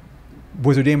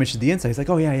 Was there damage to the inside? He's like,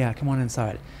 oh yeah, come on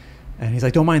inside. And he's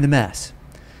like, don't mind the mess.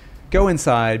 Go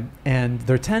inside, and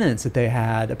their tenants that they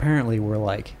had apparently were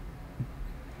like,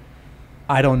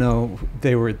 I don't know,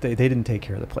 they didn't take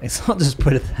care of the place. I'll just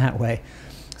put it that way.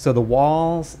 So the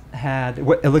walls had it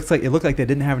looked like they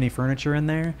didn't have any furniture in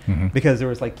there, because there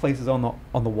was like places on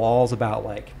the walls about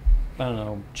like, I don't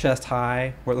know, chest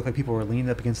high, where it looked like people were leaning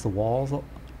up against the walls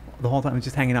the whole time,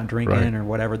 just hanging out drinking or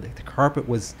whatever. The carpet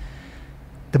was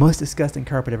the most disgusting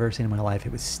carpet I've ever seen in my life.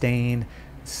 It was stained,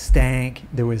 stank.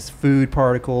 There was food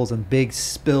particles and big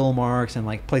spill marks, and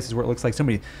like places where it looks like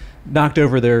somebody knocked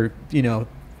over their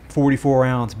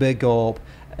 44-ounce Big Gulp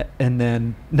and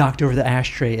then knocked over the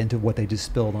ashtray into what they just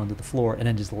spilled onto the floor and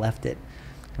then just left it,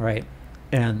 right?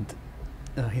 And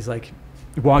he's like,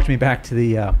 he walked me back to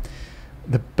the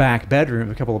back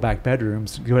bedroom, a couple of back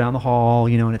bedrooms, go down the hall,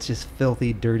 and it's just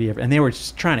filthy, dirty, and they were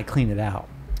just trying to clean it out.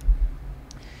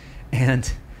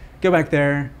 And go back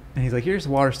there, and he's like, here's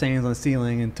the water stains on the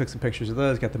ceiling, and took some pictures of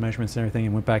those, got the measurements and everything,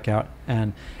 and went back out.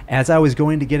 And as I was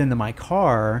going to get into my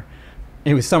car,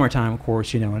 it was summertime, of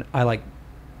course, and I like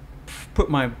put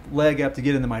my leg up to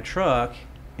get into my truck,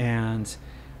 and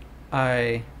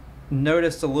I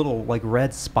noticed a little like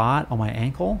red spot on my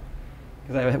ankle,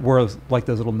 because I wore like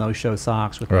those little no-show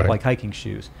socks with like hiking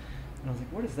shoes. And I was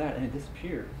like, what is that? And it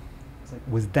disappeared. I was like,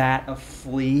 was that a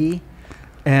flea?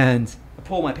 And I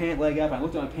pulled my pant leg up, I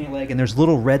looked at my pant leg, and there's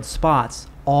little red spots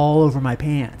all over my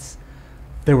pants.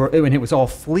 And it was all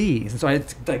fleas. And so I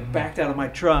like backed out of my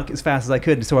truck as fast as I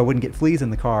could so I wouldn't get fleas in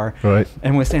the car. Right.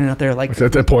 And was standing out there like...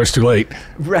 At that point, it's too late.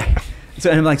 Right. So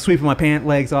I'm like sweeping my pant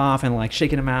legs off and like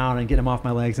shaking them out and getting them off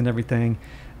my legs and everything.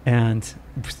 and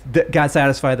got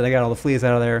satisfied that I got all the fleas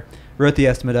out of there. Wrote the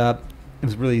estimate up. It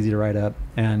was really easy to write up,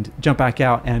 and jumped back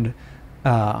out and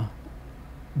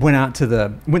went to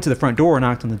the front door,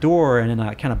 knocked on the door, and then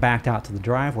I kind of backed out to the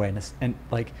driveway, and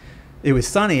like it was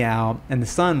sunny out, and the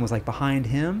sun was like behind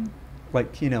him,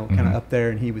 like kind of up there,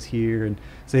 and he was here, and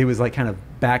so he was like kind of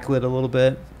backlit a little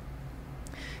bit,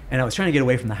 and I was trying to get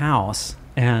away from the house,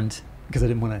 and because I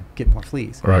didn't want to get more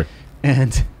fleas, right,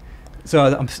 and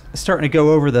so I'm starting to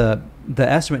go over the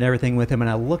estimate and everything with him, and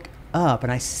I look up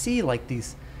and I see like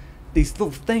these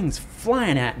little things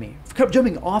flying at me,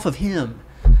 jumping off of him.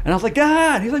 And I was like,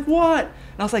 God, he's like, what? And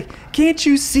I was like, can't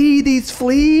you see these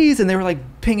fleas? And they were like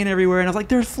pinging everywhere. And I was like,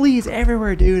 there's fleas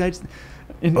everywhere, dude.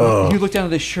 And you looked down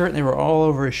at his shirt and they were all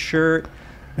over his shirt.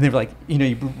 And they were like,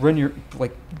 you run your,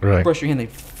 like, brush your hand, they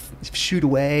shoot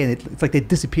away. And it's like they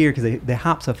disappear because they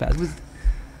hop so fast. It was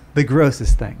the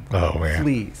grossest thing. Oh, man.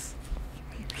 Fleas.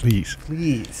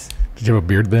 Fleas. Did you have a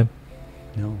beard then?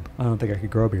 No, I don't think I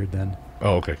could grow a beard then.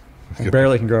 Oh, okay. I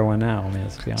barely can grow one now, man,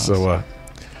 let's be honest. So,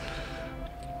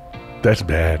 that's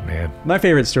bad, man. My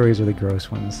favorite stories are the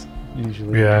gross ones,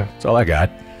 usually. Yeah, that's all I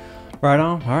got. Right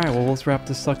on. All right, well, let's wrap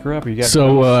this sucker up. You got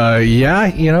so, I've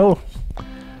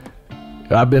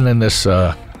been in this,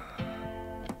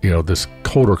 this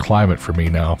colder climate for me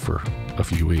now for a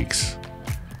few weeks.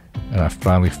 And I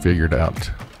finally figured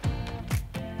out,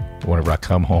 whenever I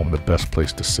come home, the best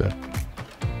place to sit.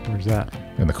 Where's that?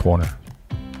 In the corner.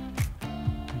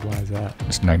 Why is that?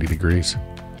 It's 90 degrees.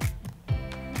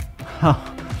 I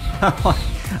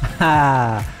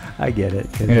get it.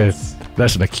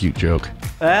 That's an acute joke.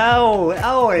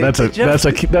 Oh, that's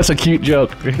a cute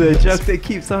joke. The joke that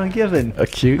keeps on giving.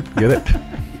 Acute, get it?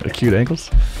 Acute angles?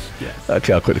 Yes.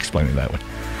 Okay, I'll quit explaining that one.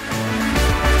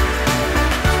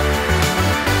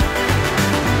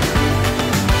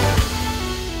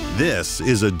 This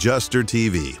is Adjuster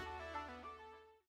TV.